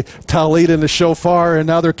have a talit and a shofar, and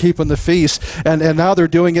now they're keeping the feast, and now they're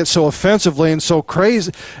doing it so offensively and so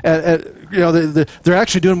crazy, and you know, they're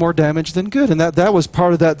actually doing more damage than good. And that was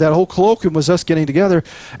part of that whole colloquium, was us getting together.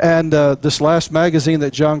 And this last magazine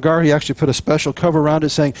that John Garr, he actually put a special cover around it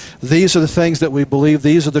saying, these are the things that we believe,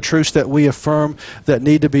 these are the truths that we affirm that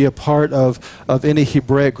need to be a part of any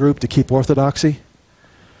Hebraic group to keep orthodoxy.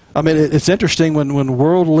 I mean, it's interesting when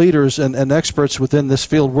world leaders and experts within this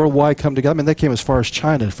field worldwide come together. I mean, they came as far as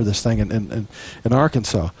China for this thing in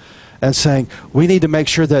Arkansas, and saying, we need to make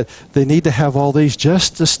sure that they need to have all these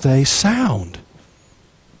just to stay sound.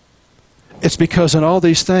 It's because in all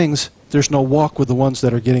these things, there's no walk with the ones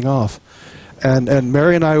that are getting off. And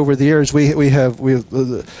Mary and I, over the years,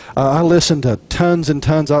 I listen to tons and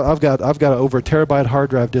tons. I've got over a terabyte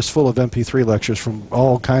hard drive just full of MP3 lectures from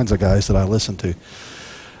all kinds of guys that I listen to.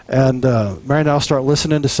 And Mary and I'll start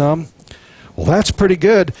listening to some. Well, that's pretty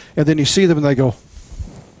good. And then you see them and they go.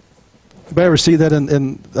 Anybody ever see that?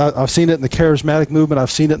 I've seen it in the charismatic movement.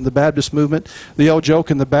 I've seen it in the Baptist movement. The old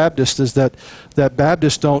joke in the Baptist is that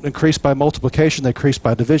Baptists don't increase by multiplication; they increase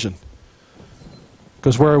by division.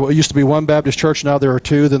 Because where it used to be one Baptist church, now there are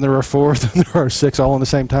two, then there are four, then there are six, all in the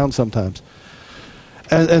same town sometimes.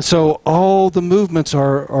 And so all the movements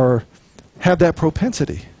have that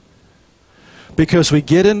propensity. Because we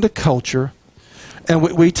get into culture, and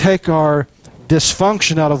we take our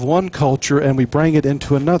dysfunction out of one culture and we bring it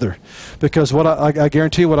into another. Because what I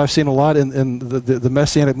guarantee you, what I've seen a lot in the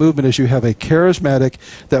Messianic movement is you have a charismatic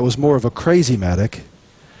that was more of a crazy-matic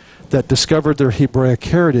that discovered their Hebraic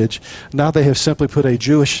heritage. Now they have simply put a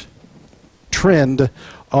Jewish trend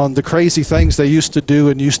on the crazy things they used to do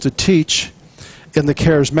and used to teach in the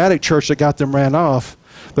charismatic church that got them ran off,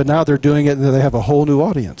 but now they're doing it and they have a whole new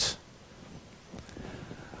audience.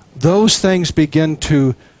 Those things begin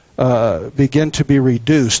to be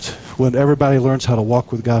reduced when everybody learns how to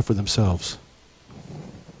walk with God for themselves.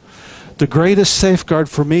 The greatest safeguard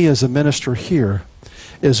for me as a minister here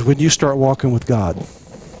is when you start walking with God.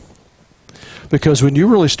 Because when you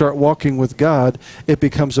really start walking with God, it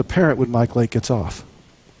becomes apparent when Mike Lake gets off.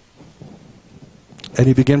 And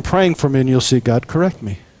you begin praying for me and you'll see God correct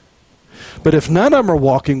me. But if none of them are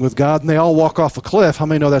walking with God and they all walk off a cliff, how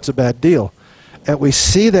many know that's a bad deal? And we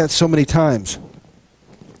see that so many times.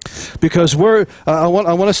 Because I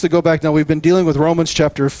want us to go back now. We've been dealing with Romans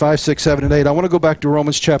chapter 5, 6, 7, and 8. I want to go back to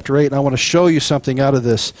Romans chapter 8, and I want to show you something out of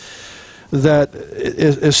this that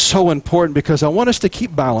is so important, because I want us to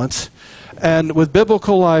keep balance. And with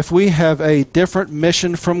biblical life, we have a different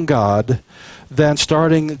mission from God than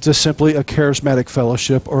starting just simply a charismatic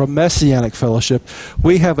fellowship or a messianic fellowship.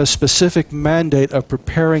 We have a specific mandate of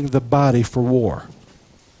preparing the body for war.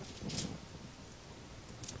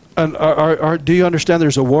 And do you understand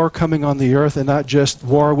there's a war coming on the earth, and not just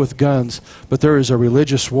war with guns, but there is a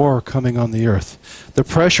religious war coming on the earth. The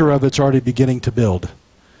pressure of it's already beginning to build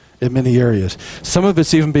in many areas. Some of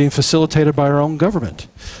it's even being facilitated by our own government.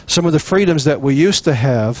 Some of the freedoms that we used to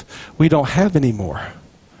have, we don't have anymore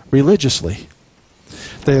religiously.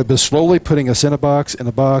 They have been slowly putting us in a box, in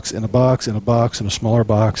a box, in a box, in a box, in a smaller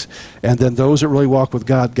box. And then those that really walk with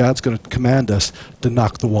God, God's going to command us to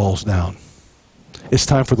knock the walls down. It's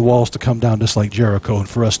time for the walls to come down just like Jericho and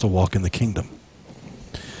for us to walk in the kingdom.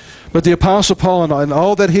 But the Apostle Paul and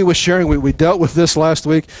all that he was sharing, we dealt with this last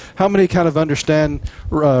week. How many kind of understand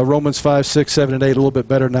Romans 5, 6, 7, and 8 a little bit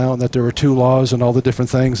better now, and that there were two laws and all the different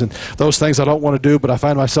things, and those things I don't want to do, but I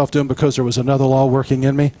find myself doing because there was another law working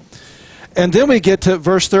in me? And then we get to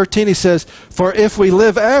verse 13. He says, "For if we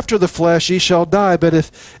live after the flesh, ye shall die. But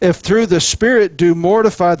if through the Spirit do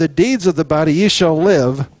mortify the deeds of the body, ye shall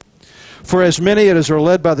live. For as many as are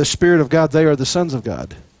led by the Spirit of God, they are the sons of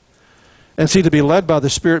God." And see, to be led by the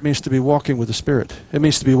Spirit means to be walking with the Spirit. It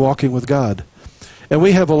means to be walking with God. And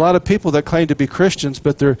we have a lot of people that claim to be Christians,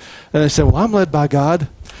 but they say, "Well, I'm led by God."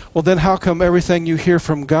 Well, then how come everything you hear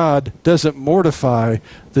from God doesn't mortify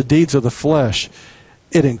the deeds of the flesh?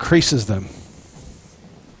 It increases them.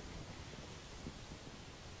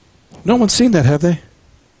 No one's seen that, have they?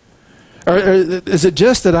 Or is it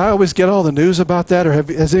just that I always get all the news about that, or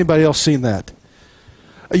has anybody else seen that?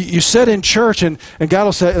 You sit in church and God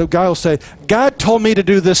will say, "God told me to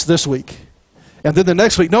do this week." And then the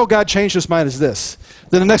next week, "No, God changed his mind, it's this."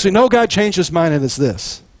 Then the next week, "No, God changed his mind, and it's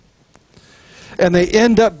this." And they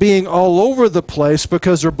end up being all over the place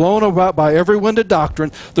because they're blown about by every wind of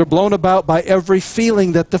doctrine. They're blown about by every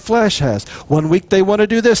feeling that the flesh has. One week they want to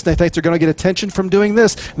do this, and they think they're going to get attention from doing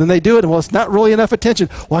this. And then they do it, and well, it's not really enough attention.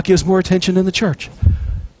 What gives more attention in the church?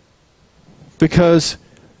 Because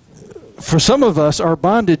for some of us, our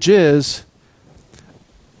bondage is,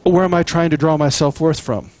 where am I trying to draw my self-worth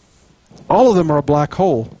from? All of them are a black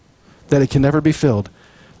hole that it can never be filled,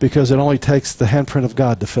 because it only takes the handprint of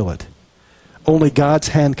God to fill it. Only God's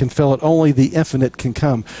hand can fill it. Only the infinite can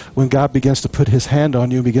come. When God begins to put his hand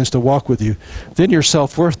on you and begins to walk with you, then your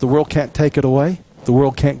self-worth, the world can't take it away. The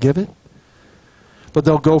world can't give it. But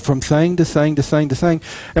they'll go from thing to thing to thing to thing.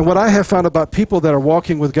 And what I have found about people that are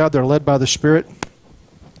walking with God, they're led by the Spirit,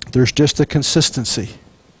 there's just a consistency.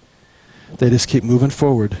 They just keep moving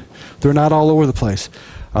forward. They're not all over the place.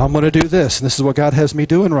 I'm going to do this, and this is what God has me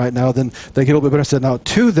doing right now. Then they get a little bit better and said, now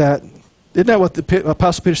to that, isn't that what the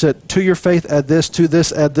Apostle Peter said? To your faith, add this, to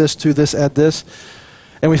this, add this, to this, add this.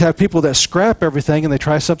 And we have people that scrap everything and they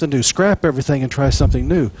try something new, scrap everything and try something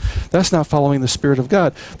new. That's not following the Spirit of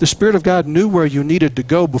God. The Spirit of God knew where you needed to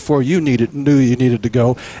go before you knew you needed to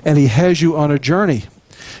go, and He has you on a journey.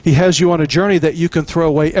 He has you on a journey that you can throw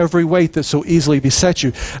away every weight that so easily besets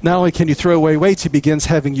you. Not only can you throw away weights, He begins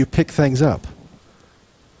having you pick things up.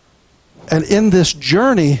 And in this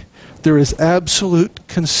journey, there is absolute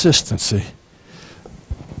consistency.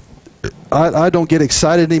 I don't get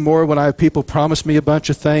excited anymore when I have people promise me a bunch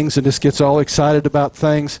of things and just gets all excited about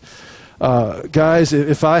things. Guys,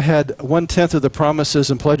 if I had 1/10 of the promises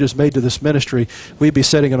and pledges made to this ministry, we'd be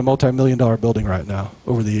sitting in a multi-million-dollar building right now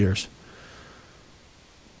over the years.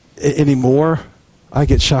 Anymore, I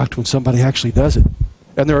get shocked when somebody actually does it.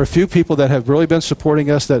 And there are a few people that have really been supporting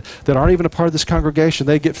us that aren't even a part of this congregation.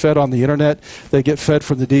 They get fed on the internet. They get fed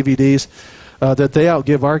from the DVDs. That they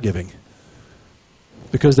outgive our giving.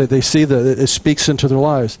 Because they see that it speaks into their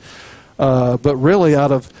lives. But really,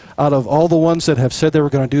 out of all the ones that have said they were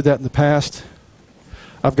going to do that in the past,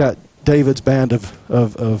 I've got David's band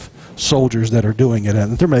of soldiers that are doing it,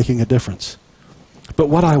 and they're making a difference. But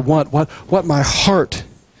what I want, what my heart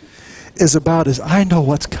is about is I know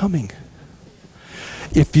what's coming.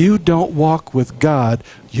 If you don't walk with God,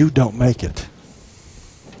 you don't make it.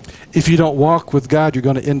 If you don't walk with God, you're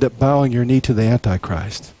going to end up bowing your knee to the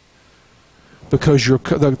Antichrist. Because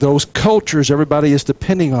those cultures everybody is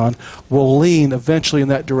depending on will lean eventually in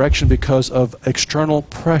that direction because of external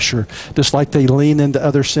pressure. Just like they lean into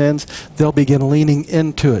other sins, they'll begin leaning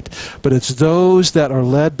into it. But it's those that are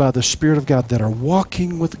led by the Spirit of God that are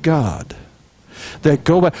walking with God that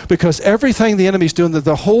go back. Because everything the enemy's doing,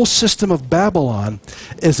 the whole system of Babylon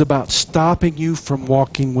is about stopping you from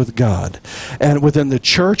walking with God. And within the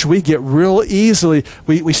church, we get real easily,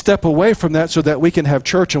 we step away from that so that we can have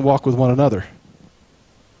church and walk with one another.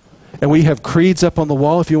 And we have creeds up on the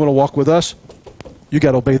wall. If you want to walk with us, you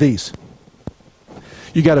got to obey these.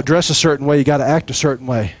 You got to dress a certain way. You got to act a certain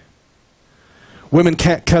way. Women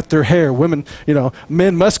can't cut their hair.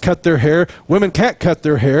 Men must cut their hair. Women can't cut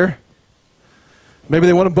their hair. Maybe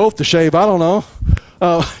they want them both to shave. I don't know.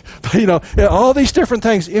 But all these different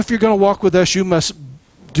things. If you're going to walk with us, you must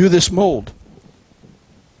do this mold.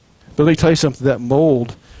 But let me tell you something. That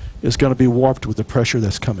mold is going to be warped with the pressure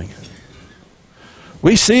that's coming.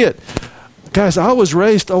 We see it. Guys, I was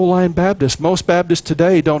raised Old Line Baptist. Most Baptists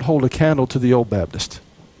today don't hold a candle to the old Baptist.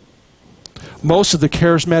 Most of the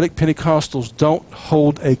charismatic Pentecostals don't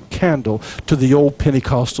hold a candle to the old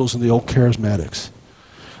Pentecostals and the old charismatics.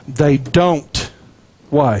 They don't.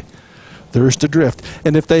 Why? There's the drift.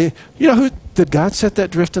 And if they, did God set that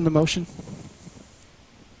drift into motion?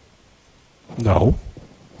 No.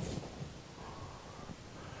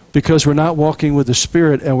 Because we're not walking with the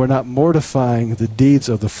Spirit and we're not mortifying the deeds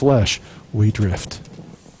of the flesh, we drift.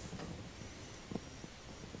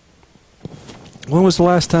 When was the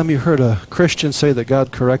last time you heard a Christian say that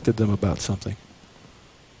God corrected them about something?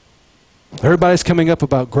 Everybody's coming up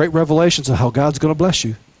about great revelations of how God's going to bless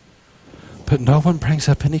you. But no one brings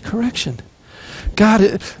up any correction.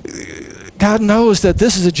 God knows that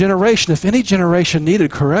this is a generation. If any generation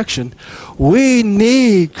needed correction, we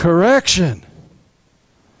need correction.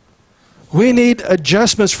 We need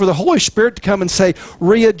adjustments for the Holy Spirit to come and say,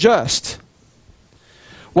 readjust.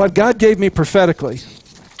 What God gave me prophetically,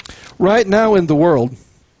 right now in the world,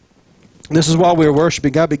 this is while we were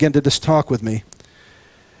worshiping, God began to just talk with me.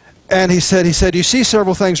 And he said, you see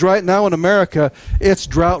several things right now in America, it's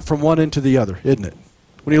drought from one end to the other, isn't it?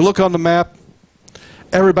 When you look on the map,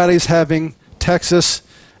 everybody's having Texas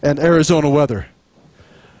and Arizona weather.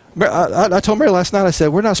 I told Mary last night, I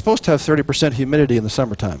said, we're not supposed to have 30% humidity in the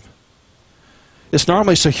summertime. It's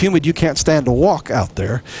normally so humid you can't stand to walk out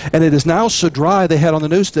there. And it is now so dry, they had on the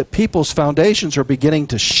news that people's foundations are beginning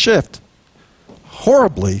to shift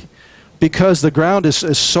horribly because the ground is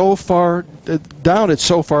so far down, it's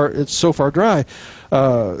so far dry.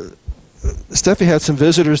 Steffi had some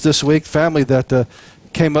visitors this week, family that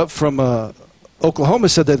came up from Oklahoma,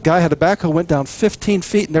 said that the guy had a backhoe, went down 15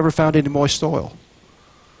 feet and never found any moist soil.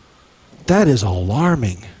 That is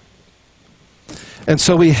alarming. And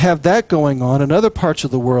so we have that going on. In other parts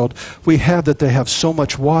of the world, we have that they have so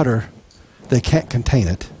much water, they can't contain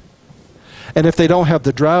it. And if they don't have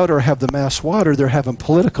the drought or have the mass water, they're having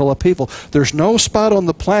political upheaval. There's no spot on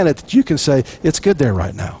the planet that you can say, it's good there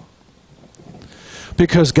right now.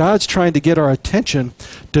 Because God's trying to get our attention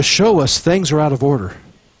to show us things are out of order.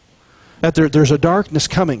 That there's a darkness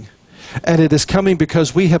coming. And it is coming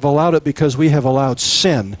because we have allowed it, because we have allowed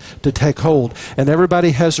sin to take hold. And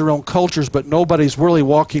everybody has their own cultures, but nobody's really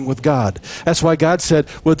walking with God. That's why God said,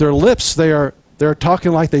 with their lips they're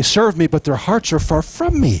talking like they serve me, but their hearts are far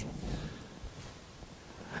from me.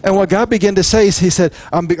 And what God began to say is, he said,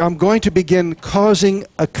 I'm going to begin causing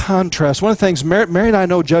a contrast. One of the things, Mary and I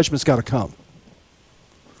know judgment's got to come.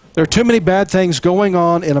 There are too many bad things going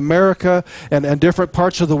on in America and different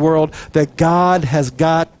parts of the world that God has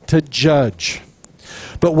got to judge.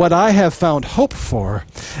 But what I have found hope for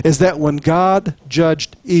is that when God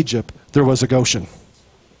judged Egypt, there was a Goshen.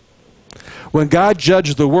 When God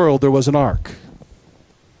judged the world, there was an ark.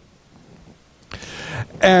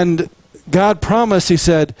 And God promised, he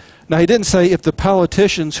said, now he didn't say if the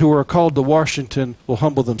politicians who are called to Washington will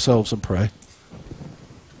humble themselves and pray.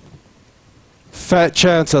 Fat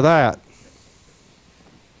chance of that.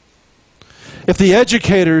 If the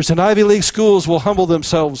educators in Ivy League schools will humble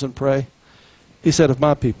themselves and pray. He said, if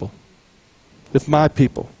my people.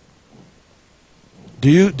 Do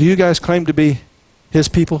you guys claim to be his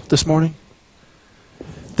people this morning?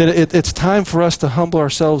 Then it's time for us to humble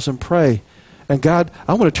ourselves and pray. And God,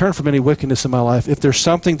 I want to turn from any wickedness in my life. If there's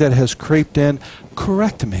something that has creeped in,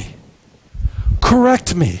 correct me.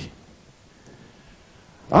 Correct me.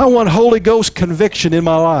 I want Holy Ghost conviction in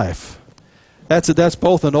my life. That's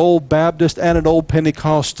both an old Baptist and an old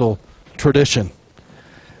Pentecostal tradition.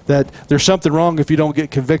 That there's something wrong if you don't get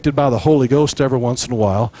convicted by the Holy Ghost every once in a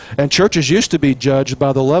while. And churches used to be judged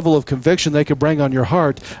by the level of conviction they could bring on your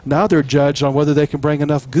heart. Now they're judged on whether they can bring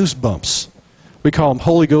enough goosebumps. We call them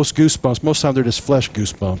Holy Ghost goosebumps. Most of the time they're just flesh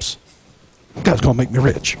goosebumps. God's going to make me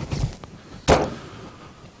rich.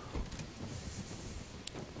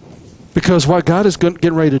 Because what God is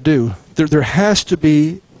getting ready to do, there has to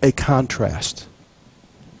be a contrast.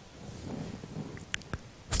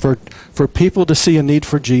 For people to see a need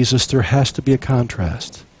for Jesus, there has to be a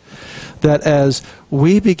contrast. That as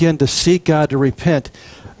we begin to seek God to repent,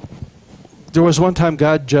 there was one time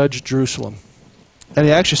God judged Jerusalem. And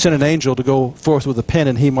he actually sent an angel to go forth with a pen,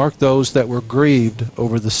 and he marked those that were grieved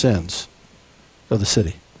over the sins of the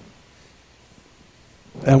city.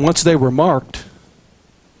 And once they were marked,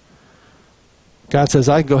 God says,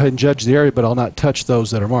 I can go ahead and judge the area, but I'll not touch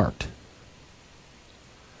those that are marked.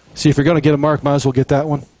 See, if you're going to get a mark, might as well get that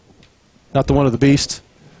one, not the one of the beast.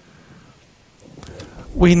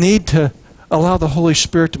 We need to allow the Holy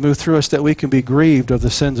Spirit to move through us that we can be grieved of the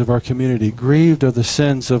sins of our community, grieved of the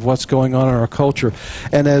sins of what's going on in our culture.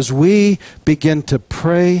 And as we begin to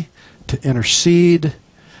pray, to intercede,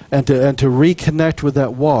 and to reconnect with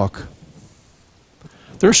that walk,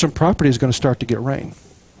 there's some properties going to start to get rain.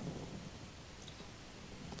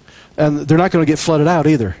 And they're not going to get flooded out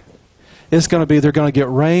either. It's going to be they're going to get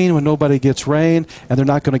rain when nobody gets rain, and they're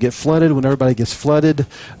not going to get flooded when everybody gets flooded.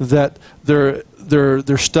 That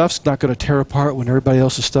their stuff's not going to tear apart when everybody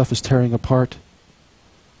else's stuff is tearing apart.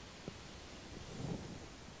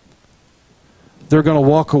 They're going to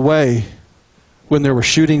walk away when there were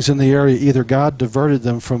shootings in the area. Either God diverted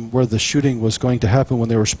them from where the shooting was going to happen when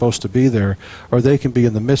they were supposed to be there, or they can be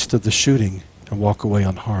in the midst of the shooting and walk away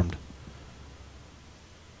unharmed.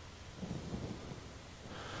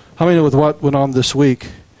 How many know with what went on this week?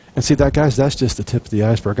 And see, that guys, that's just the tip of the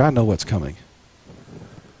iceberg. I know what's coming.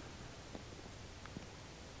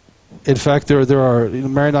 In fact, there are,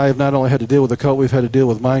 Mary and I have not only had to deal with the cult, we've had to deal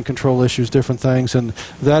with mind control issues, different things, and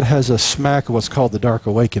that has a smack of what's called the dark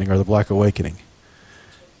awakening or the black awakening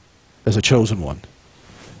as a chosen one.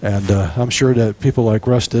 And I'm sure that people like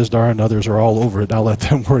Russ Dizdar and others are all over it. I'll let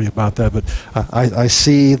them worry about that. But I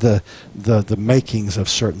see the makings of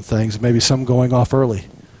certain things, maybe some going off early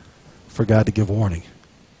for God to give warning.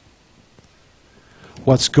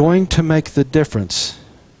 What's going to make the difference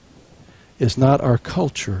is not our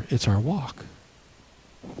culture, it's our walk.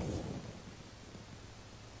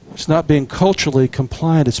 It's not being culturally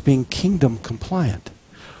compliant, it's being kingdom compliant.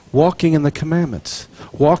 Walking in the commandments,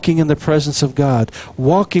 walking in the presence of God,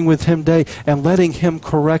 walking with Him day and letting Him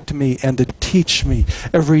correct me and to teach me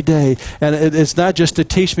every day. And it's not just to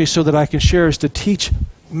teach me so that I can share, it's to teach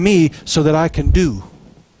me so that I can do.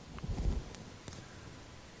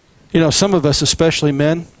 You know, some of us, especially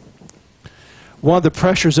men, one of the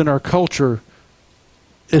pressures in our culture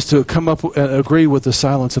is to come up and agree with the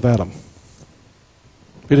silence of Adam.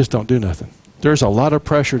 We just don't do nothing. There's a lot of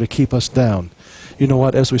pressure to keep us down. You know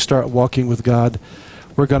what? As we start walking with God,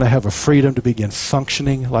 we're going to have a freedom to begin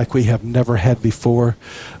functioning like we have never had before,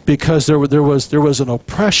 because there was an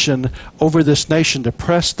oppression over this nation to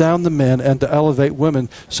press down the men and to elevate women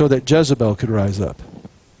so that Jezebel could rise up.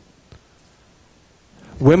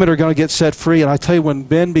 Women are going to get set free, and I tell you, when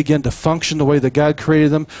men begin to function the way that God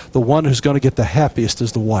created them, the one who's going to get the happiest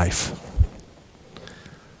is the wife.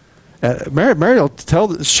 Mary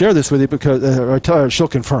will share this with you because she'll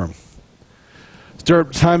confirm. There are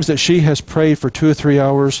times that she has prayed for 2 or 3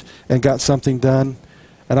 hours and got something done,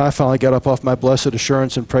 And I finally got up off my blessed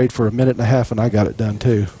assurance and prayed for a minute and a half, and I got it done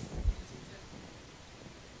too.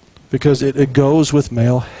 Because it goes with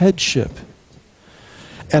male headship.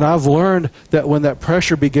 And I've learned that when that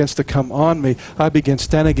pressure begins to come on me, I begin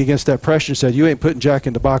standing against that pressure and said, you ain't putting Jack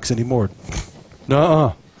in the box anymore.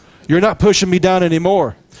 Nuh-uh. You're not pushing me down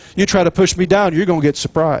anymore. You try to push me down, you're going to get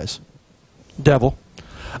surprised. Devil.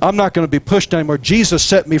 I'm not going to be pushed anymore. Jesus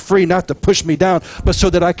set me free not to push me down, but so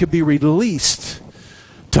that I could be released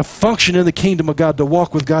to function in the kingdom of God, to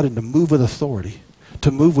walk with God, and to move with authority,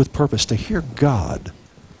 to move with purpose, to hear God.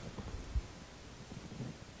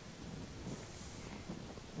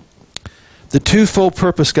 The twofold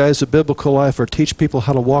purpose, guys, of biblical life are to teach people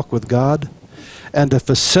how to walk with God and to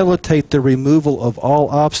facilitate the removal of all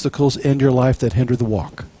obstacles in your life that hinder the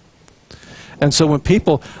walk. And so when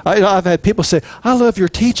people, I've had people say, I love your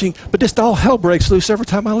teaching, but just all hell breaks loose every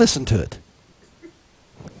time I listen to it.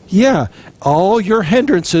 Yeah, all your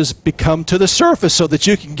hindrances become to the surface so that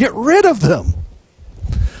you can get rid of them.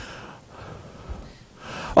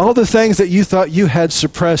 All the things that you thought you had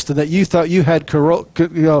suppressed and that you thought you had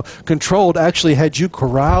controlled actually had you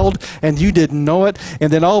corralled and you didn't know it.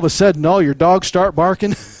 And then all of a sudden, all your dogs start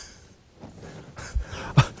barking.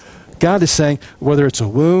 God is saying, whether it's a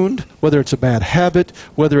wound, whether it's a bad habit,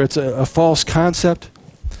 whether it's a false concept.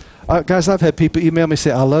 Guys, I've had people email me and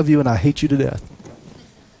say, I love you and I hate you to death.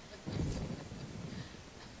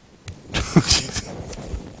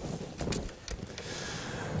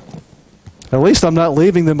 At least I'm not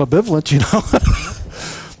leaving them ambivalent, you know.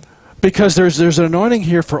 Because there's an anointing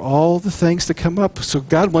here for all the things that come up. So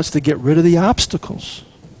God wants to get rid of the obstacles.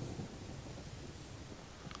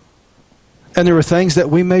 And there are things that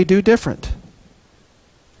we may do different.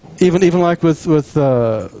 Even like with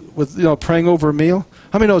praying over a meal.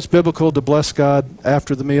 How many know it's biblical to bless God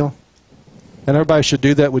after the meal? And everybody should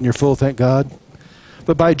do that when you're full, thank God.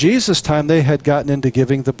 But by Jesus' time, they had gotten into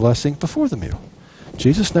giving the blessing before the meal.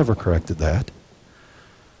 Jesus never corrected that.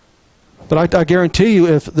 But I guarantee you,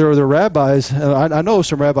 if there are the rabbis, and I know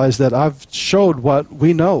some rabbis that I've showed what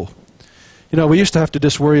we know. You know, we used to have to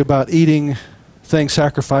just worry about eating things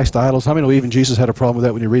sacrificed to idols. How many know even Jesus had a problem with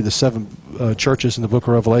that when you read the 7 churches in the book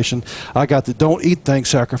of Revelation? I got the don't eat things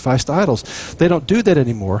sacrificed to idols. They don't do that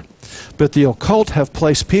anymore. But the occult have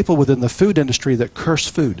placed people within the food industry that curse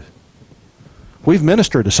food. We've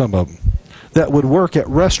ministered to some of them that would work at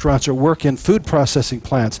restaurants or work in food processing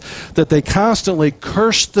plants, that they constantly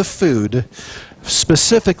curse the food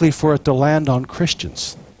specifically for it to land on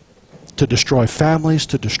Christians, to destroy families,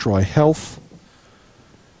 to destroy health.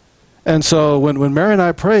 And so when Mary and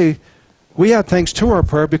I pray, we add things to our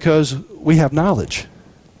prayer because we have knowledge.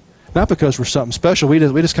 Not because we're something special. We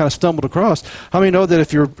just kind of stumbled across. How many know that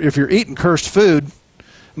if you're eating cursed food, it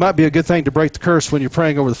might be a good thing to break the curse when you're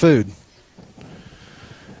praying over the food?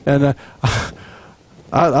 And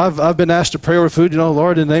I've been asked to pray over food. You know,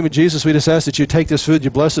 Lord, in the name of Jesus, we just ask that you take this food, you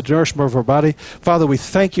bless the nourishment of our body. Father, we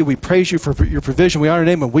thank you. We praise you for your provision. We honor your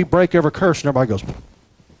name, and we break every curse. And everybody goes,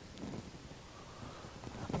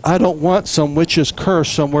 I don't want some witch's curse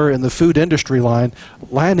somewhere in the food industry line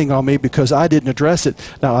landing on me because I didn't address it.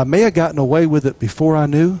 Now, I may have gotten away with it before I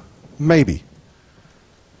knew. Maybe.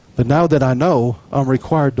 But now that I know, I'm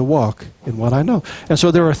required to walk in what I know. And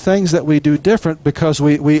so there are things that we do different because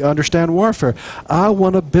we understand warfare. I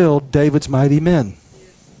want to build David's mighty men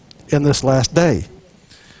in this last day.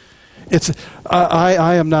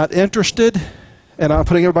 I am not interested, and I'm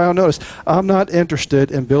putting everybody on notice, I'm not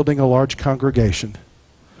interested in building a large congregation.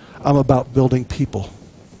 I'm about building people.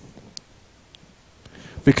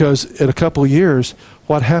 Because in a couple of years,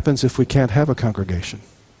 what happens if we can't have a congregation?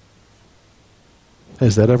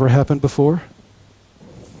 Has that ever happened before?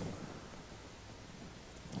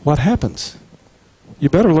 What happens? You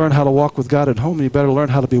better learn how to walk with God at home, and you better learn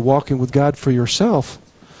how to be walking with God for yourself.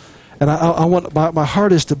 And I want my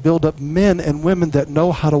heart is to build up men and women that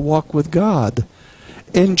know how to walk with God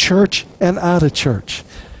in church and out of church.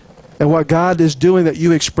 And what God is doing that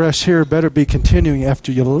you express here better be continuing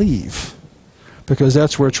after you leave, because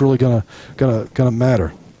that's where it's really gonna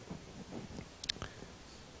matter.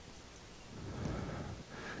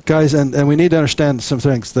 Guys, and we need to understand some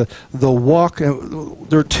things. The walk,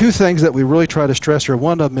 there are 2 things that we really try to stress here.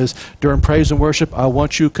 One of them is during praise and worship, I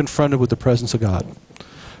want you confronted with the presence of God.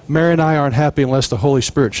 Mary and I aren't happy unless the Holy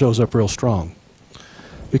Spirit shows up real strong.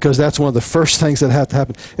 Because that's one of the first things that have to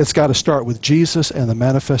happen. It's got to start with Jesus and the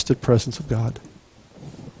manifested presence of God.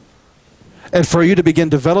 And for you to begin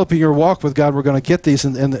developing your walk with God, we're going to get these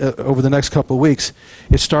over the next couple of weeks.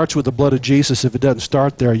 It starts with the blood of Jesus. If it doesn't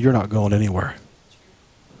start there, you're not going anywhere.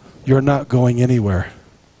 You're not going anywhere.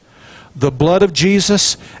 The blood of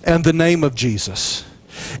Jesus and the name of Jesus.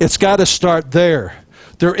 It's got to start there.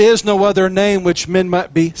 There is no other name which men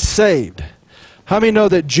might be saved. How many know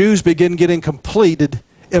that Jews begin getting completed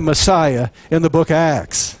in Messiah in the book of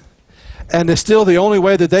Acts? And it's still the only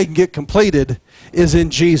way that they can get completed is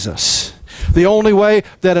in Jesus. The only way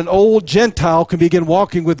that an old Gentile can begin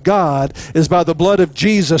walking with God is by the blood of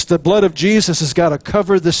Jesus. The blood of Jesus has got to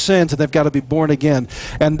cover the sins, and they've got to be born again.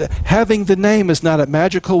 And having the name is not a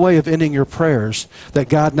magical way of ending your prayers, that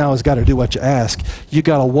God now has got to do what you ask. You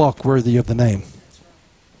got to walk worthy of the name.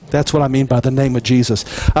 That's what I mean by the name of Jesus.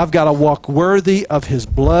 I've got to walk worthy of His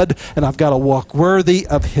blood, and I've got to walk worthy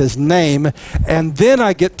of His name, and then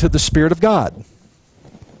I get to the Spirit of God.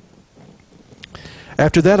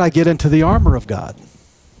 After that, I get into the armor of God.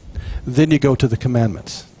 Then you go to the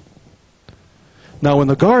commandments. Now, in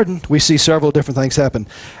the garden, we see several different things happen.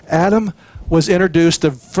 Adam was introduced, the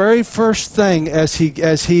very first thing as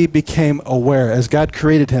he became aware, as God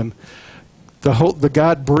created him, the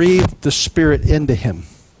God breathed the Spirit into him.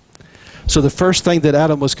 So the first thing that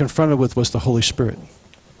Adam was confronted with was the Holy Spirit.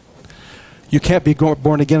 You can't be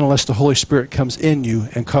born again unless the Holy Spirit comes in you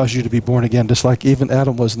and causes you to be born again, just like even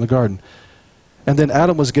Adam was in the garden. And then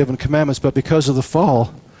Adam was given commandments, but because of the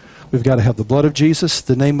fall, we've got to have the blood of Jesus,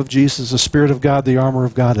 the name of Jesus, the Spirit of God, the armor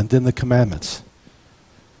of God, and then the commandments.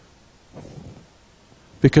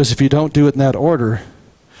 Because if you don't do it in that order,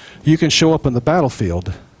 you can show up in the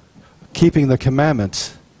battlefield keeping the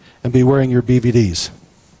commandments and be wearing your BVDs.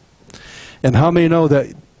 And how many know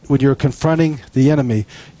that when you're confronting the enemy,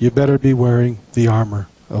 you better be wearing the armor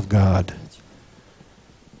of God?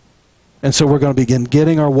 And so we're going to begin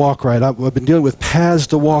getting our walk right. I've been dealing with paths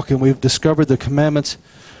to walk, and we've discovered the commandments.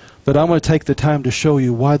 But I'm going to take the time to show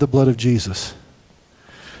you why the blood of Jesus.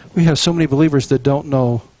 We have so many believers that don't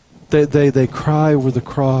know. They cry over the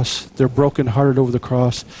cross. They're brokenhearted over the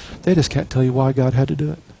cross. They just can't tell you why God had to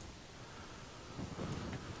do it.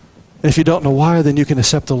 And if you don't know why, then you can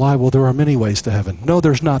accept the lie, well, there are many ways to heaven. No,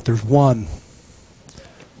 there's not. There's one.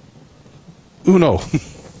 Uno.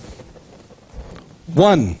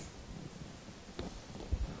 One.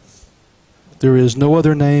 There is no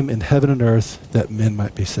other name in heaven and earth that men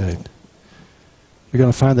might be saved. You're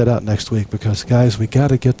going to find that out next week because, guys, we got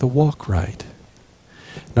to get the walk right.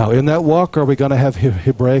 Now, in that walk, are we going to have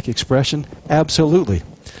Hebraic expression? Absolutely.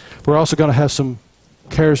 We're also going to have some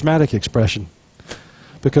charismatic expression.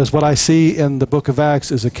 Because what I see in the book of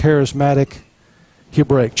Acts is a charismatic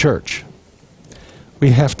Hebraic church.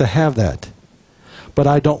 We have to have that. But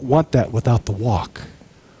I don't want that without the walk.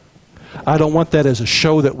 I don't want that as a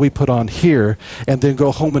show that we put on here and then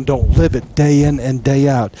go home and don't live it day in and day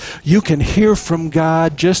out. You can hear from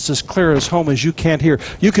God just as clear at home as you can hear.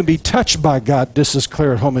 You can be touched by God just as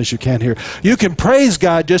clear at home as you can hear. You can praise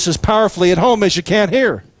God just as powerfully at home as you can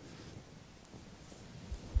here.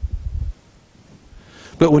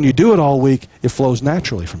 But when you do it all week, it flows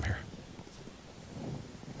naturally from here.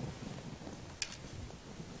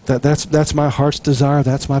 That's my heart's desire.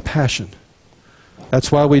 That's my passion.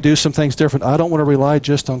 That's why we do some things different. I don't want to rely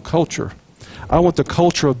just on culture. I want the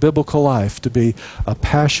culture of biblical life to be a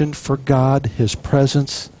passion for God, His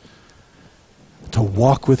presence, to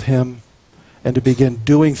walk with Him, and to begin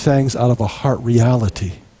doing things out of a heart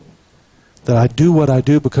reality. That I do what I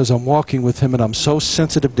do because I'm walking with Him and I'm so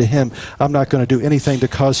sensitive to Him, I'm not going to do anything to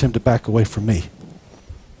cause Him to back away from me.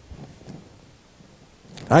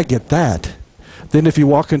 I get that. Then if you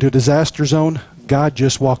walk into a disaster zone, God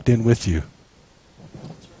just walked in with you.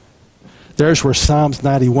 There's where Psalms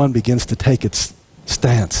 91 begins to take its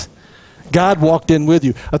stance. God walked in with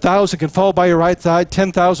you. 1,000 can fall by your right side,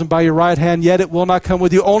 10,000 by your right hand, yet it will not come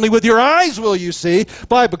with you. Only with your eyes will you see.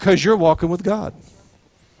 Why? Because you're walking with God.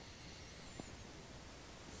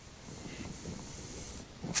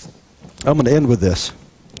 I'm going to end with this.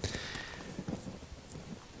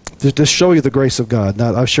 To show you the grace of God.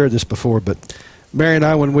 Now, I've shared this before, but Mary and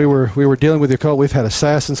I, when we were dealing with the occult, we've had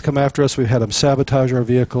assassins come after us. We've had them sabotage our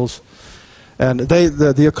vehicles. And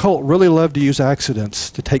the occult really love to use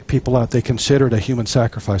accidents to take people out. They consider it a human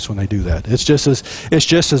sacrifice when they do that. It's just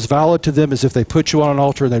as valid to them as if they put you on an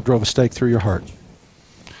altar and they drove a stake through your heart.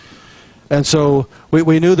 And so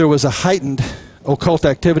we knew there was a heightened occult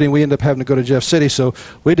activity, and we ended up having to go to Jeff City, so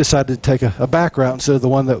we decided to take a back route instead of the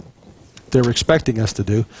one that they were expecting us to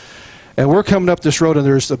do. And we're coming up this road, and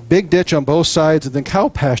there's a big ditch on both sides, and then cow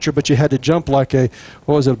pasture, but you had to jump like about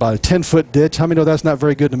a 10-foot ditch. How many know that's not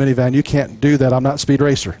very good in a minivan? You can't do that. I'm not a speed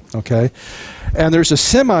racer, okay? And there's a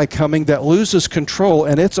semi coming that loses control,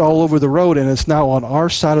 and it's all over the road, and it's now on our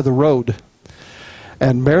side of the road.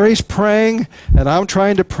 And Mary's praying, and I'm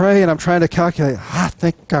trying to pray, and I'm trying to calculate, I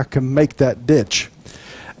think I can make that ditch.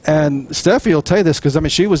 And Steffi will tell you this, because, I mean,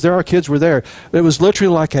 she was there, our kids were there. It was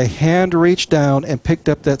literally like a hand reached down and picked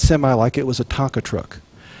up that semi like it was a Tonka truck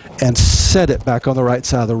and set it back on the right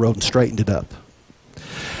side of the road and straightened it up.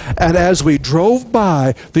 And as we drove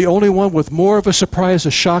by, the only one with more of a surprise,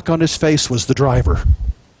 a shock on his face was the driver.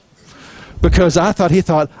 Because he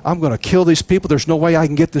thought, I'm going to kill these people. There's no way I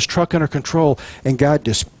can get this truck under control. And God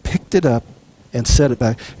just picked it up and set it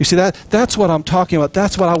back. You see, that's what I'm talking about.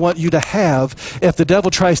 That's what I want you to have if the devil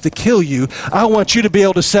tries to kill you. I want you to be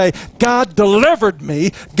able to say, God delivered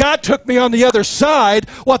me. God took me on the other side.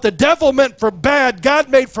 What the devil meant for bad, God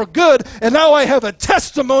made for good. And now I have a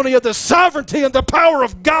testimony of the sovereignty and the power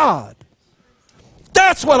of God.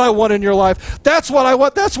 That's what I want in your life. That's what I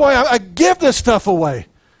want. That's why I give this stuff away.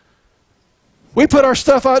 We put our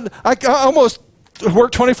stuff out. I almost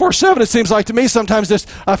work 24/7, it seems like to me sometimes.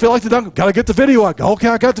 I feel like got to get the video out. Okay,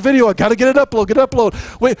 I got the video out. Got to get it upload.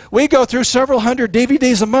 We go through several hundred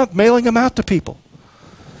DVDs a month mailing them out to people.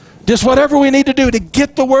 Just whatever we need to do to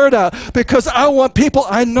get the word out, because I want people,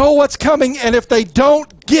 I know what's coming, and if they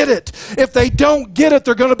don't get it,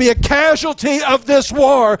 they're going to be a casualty of this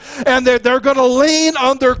war, and they're going to lean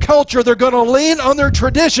on their culture, they're going to lean on their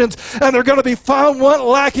traditions, and they're going to be found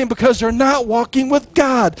lacking because they're not walking with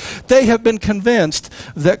God. They have been convinced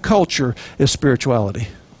that culture is spirituality.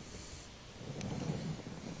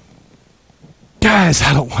 Guys,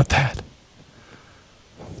 I don't want that.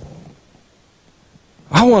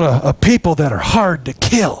 I want a people that are hard to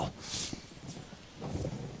kill.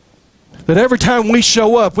 That every time we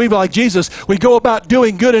show up, we, like Jesus, we go about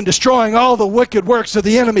doing good and destroying all the wicked works of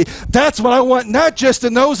the enemy. That's what I want, not just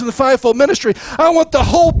in those in the fivefold ministry. I want the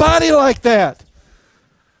whole body like that.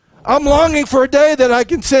 I'm longing for a day that I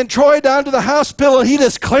can send Troy down to the hospital and he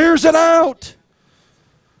just clears it out.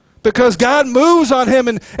 Because God moves on him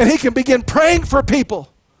and he can begin praying for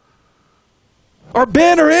people. Or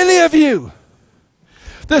Ben or any of you.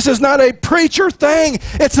 This is not a preacher thing.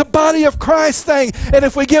 It's a body of Christ thing. And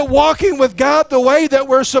if we get walking with God the way that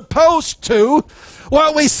we're supposed to,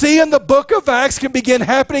 what we see in the book of Acts can begin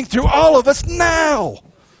happening through all of us now.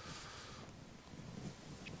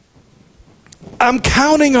 I'm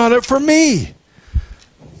counting on it for me.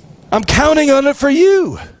 I'm counting on it for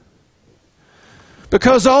you.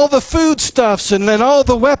 Because all the foodstuffs and all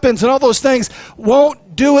the weapons and all those things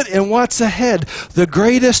won't do it in what's ahead. The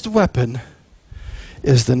greatest weapon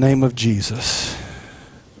is the name of Jesus.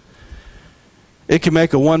 It can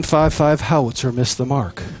make a 155 howitzer miss the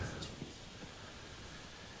mark.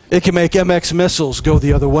 It can make MX missiles go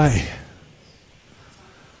the other way.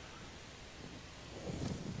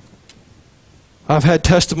 I've had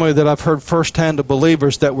testimony that I've heard firsthand of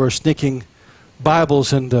believers that were sneaking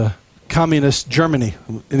Bibles into communist Germany,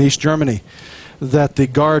 in East Germany, that the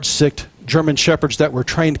guards sicked German shepherds that were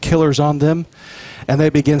trained killers on them, and they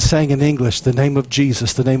began saying in English, the name of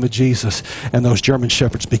Jesus, the name of Jesus, and those German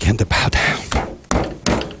shepherds began to bow down.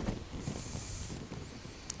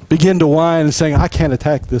 Begin to whine and saying, I can't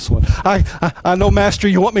attack this one. I know, Master,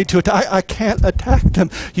 you want me to attack. I can't attack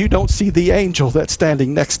them. You don't see the angel that's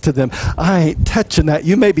standing next to them. I ain't touching that.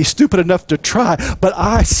 You may be stupid enough to try, but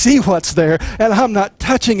I see what's there, and I'm not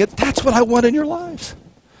touching it. That's what I want in your lives.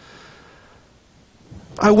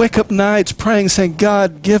 I wake up nights praying, saying,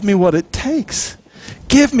 God, give me what it takes.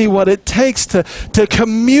 Give me what it takes to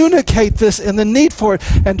communicate this and the need for it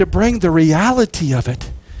and to bring the reality of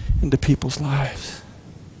it into people's lives.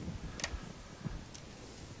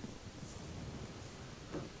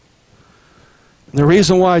 And the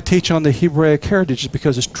reason why I teach on the Hebraic heritage is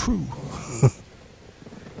because it's true.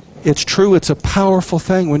 It's true. It's a powerful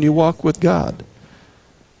thing when you walk with God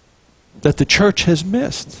that the church has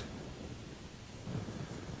missed.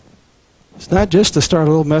 It's not just to start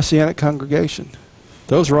a little Messianic congregation.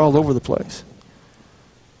 Those are all over the place.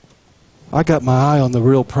 I got my eye on the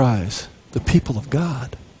real prize, the people of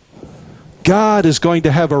God. God is going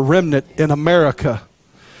to have a remnant in America.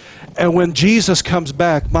 And when Jesus comes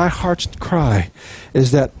back, my heart's cry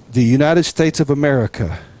is that the United States of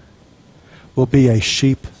America will be a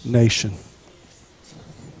sheep nation.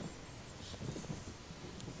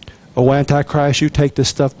 Oh, Antichrist, you take this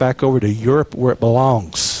stuff back over to Europe where it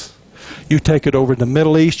belongs. You take it over to the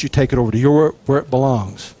Middle East, you take it over to Europe where it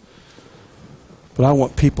belongs. But I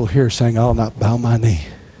want people here saying, I'll not bow my knee.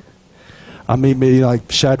 I may be like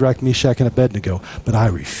Shadrach, Meshach, and Abednego, but I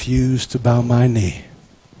refuse to bow my knee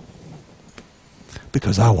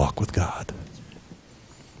because I walk with God.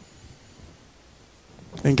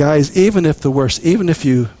 And guys, even if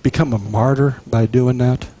you become a martyr by doing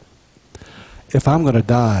that, if I'm going to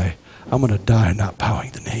die, I'm going to die not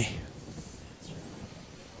bowing the knee.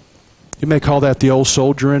 You may call that the old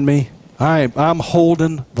soldier in me. I'm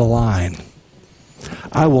holding the line.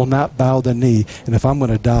 I will not bow the knee. And if I'm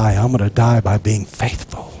going to die, I'm going to die by being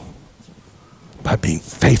faithful. By being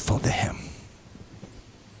faithful to Him.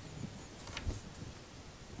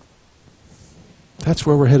 That's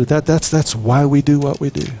where we're headed. That's why we do what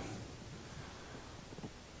we do.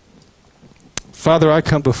 Father, I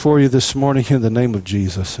come before you this morning in the name of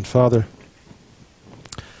Jesus. And Father,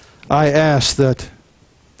 I ask that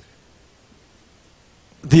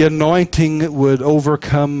the anointing would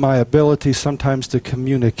overcome my ability sometimes to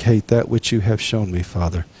communicate that which you have shown me,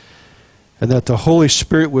 Father. And that the Holy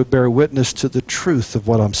Spirit would bear witness to the truth of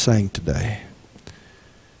what I'm saying today.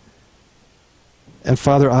 And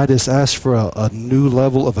Father, I just ask for a new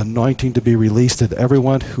level of anointing to be released at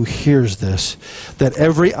everyone who hears this. That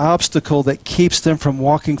every obstacle that keeps them from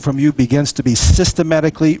walking from you begins to be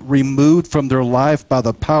systematically removed from their life by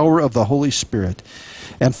the power of the Holy Spirit.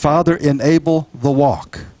 And Father, enable the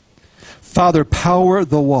walk. Father, power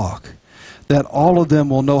the walk. That all of them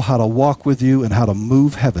will know how to walk with you and how to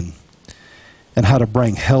move heaven. And how to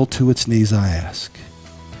bring hell to its knees, I ask.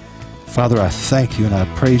 Father, I thank you and I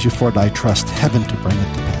praise you for it. I trust heaven to bring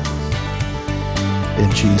it to pass.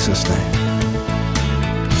 In Jesus' name.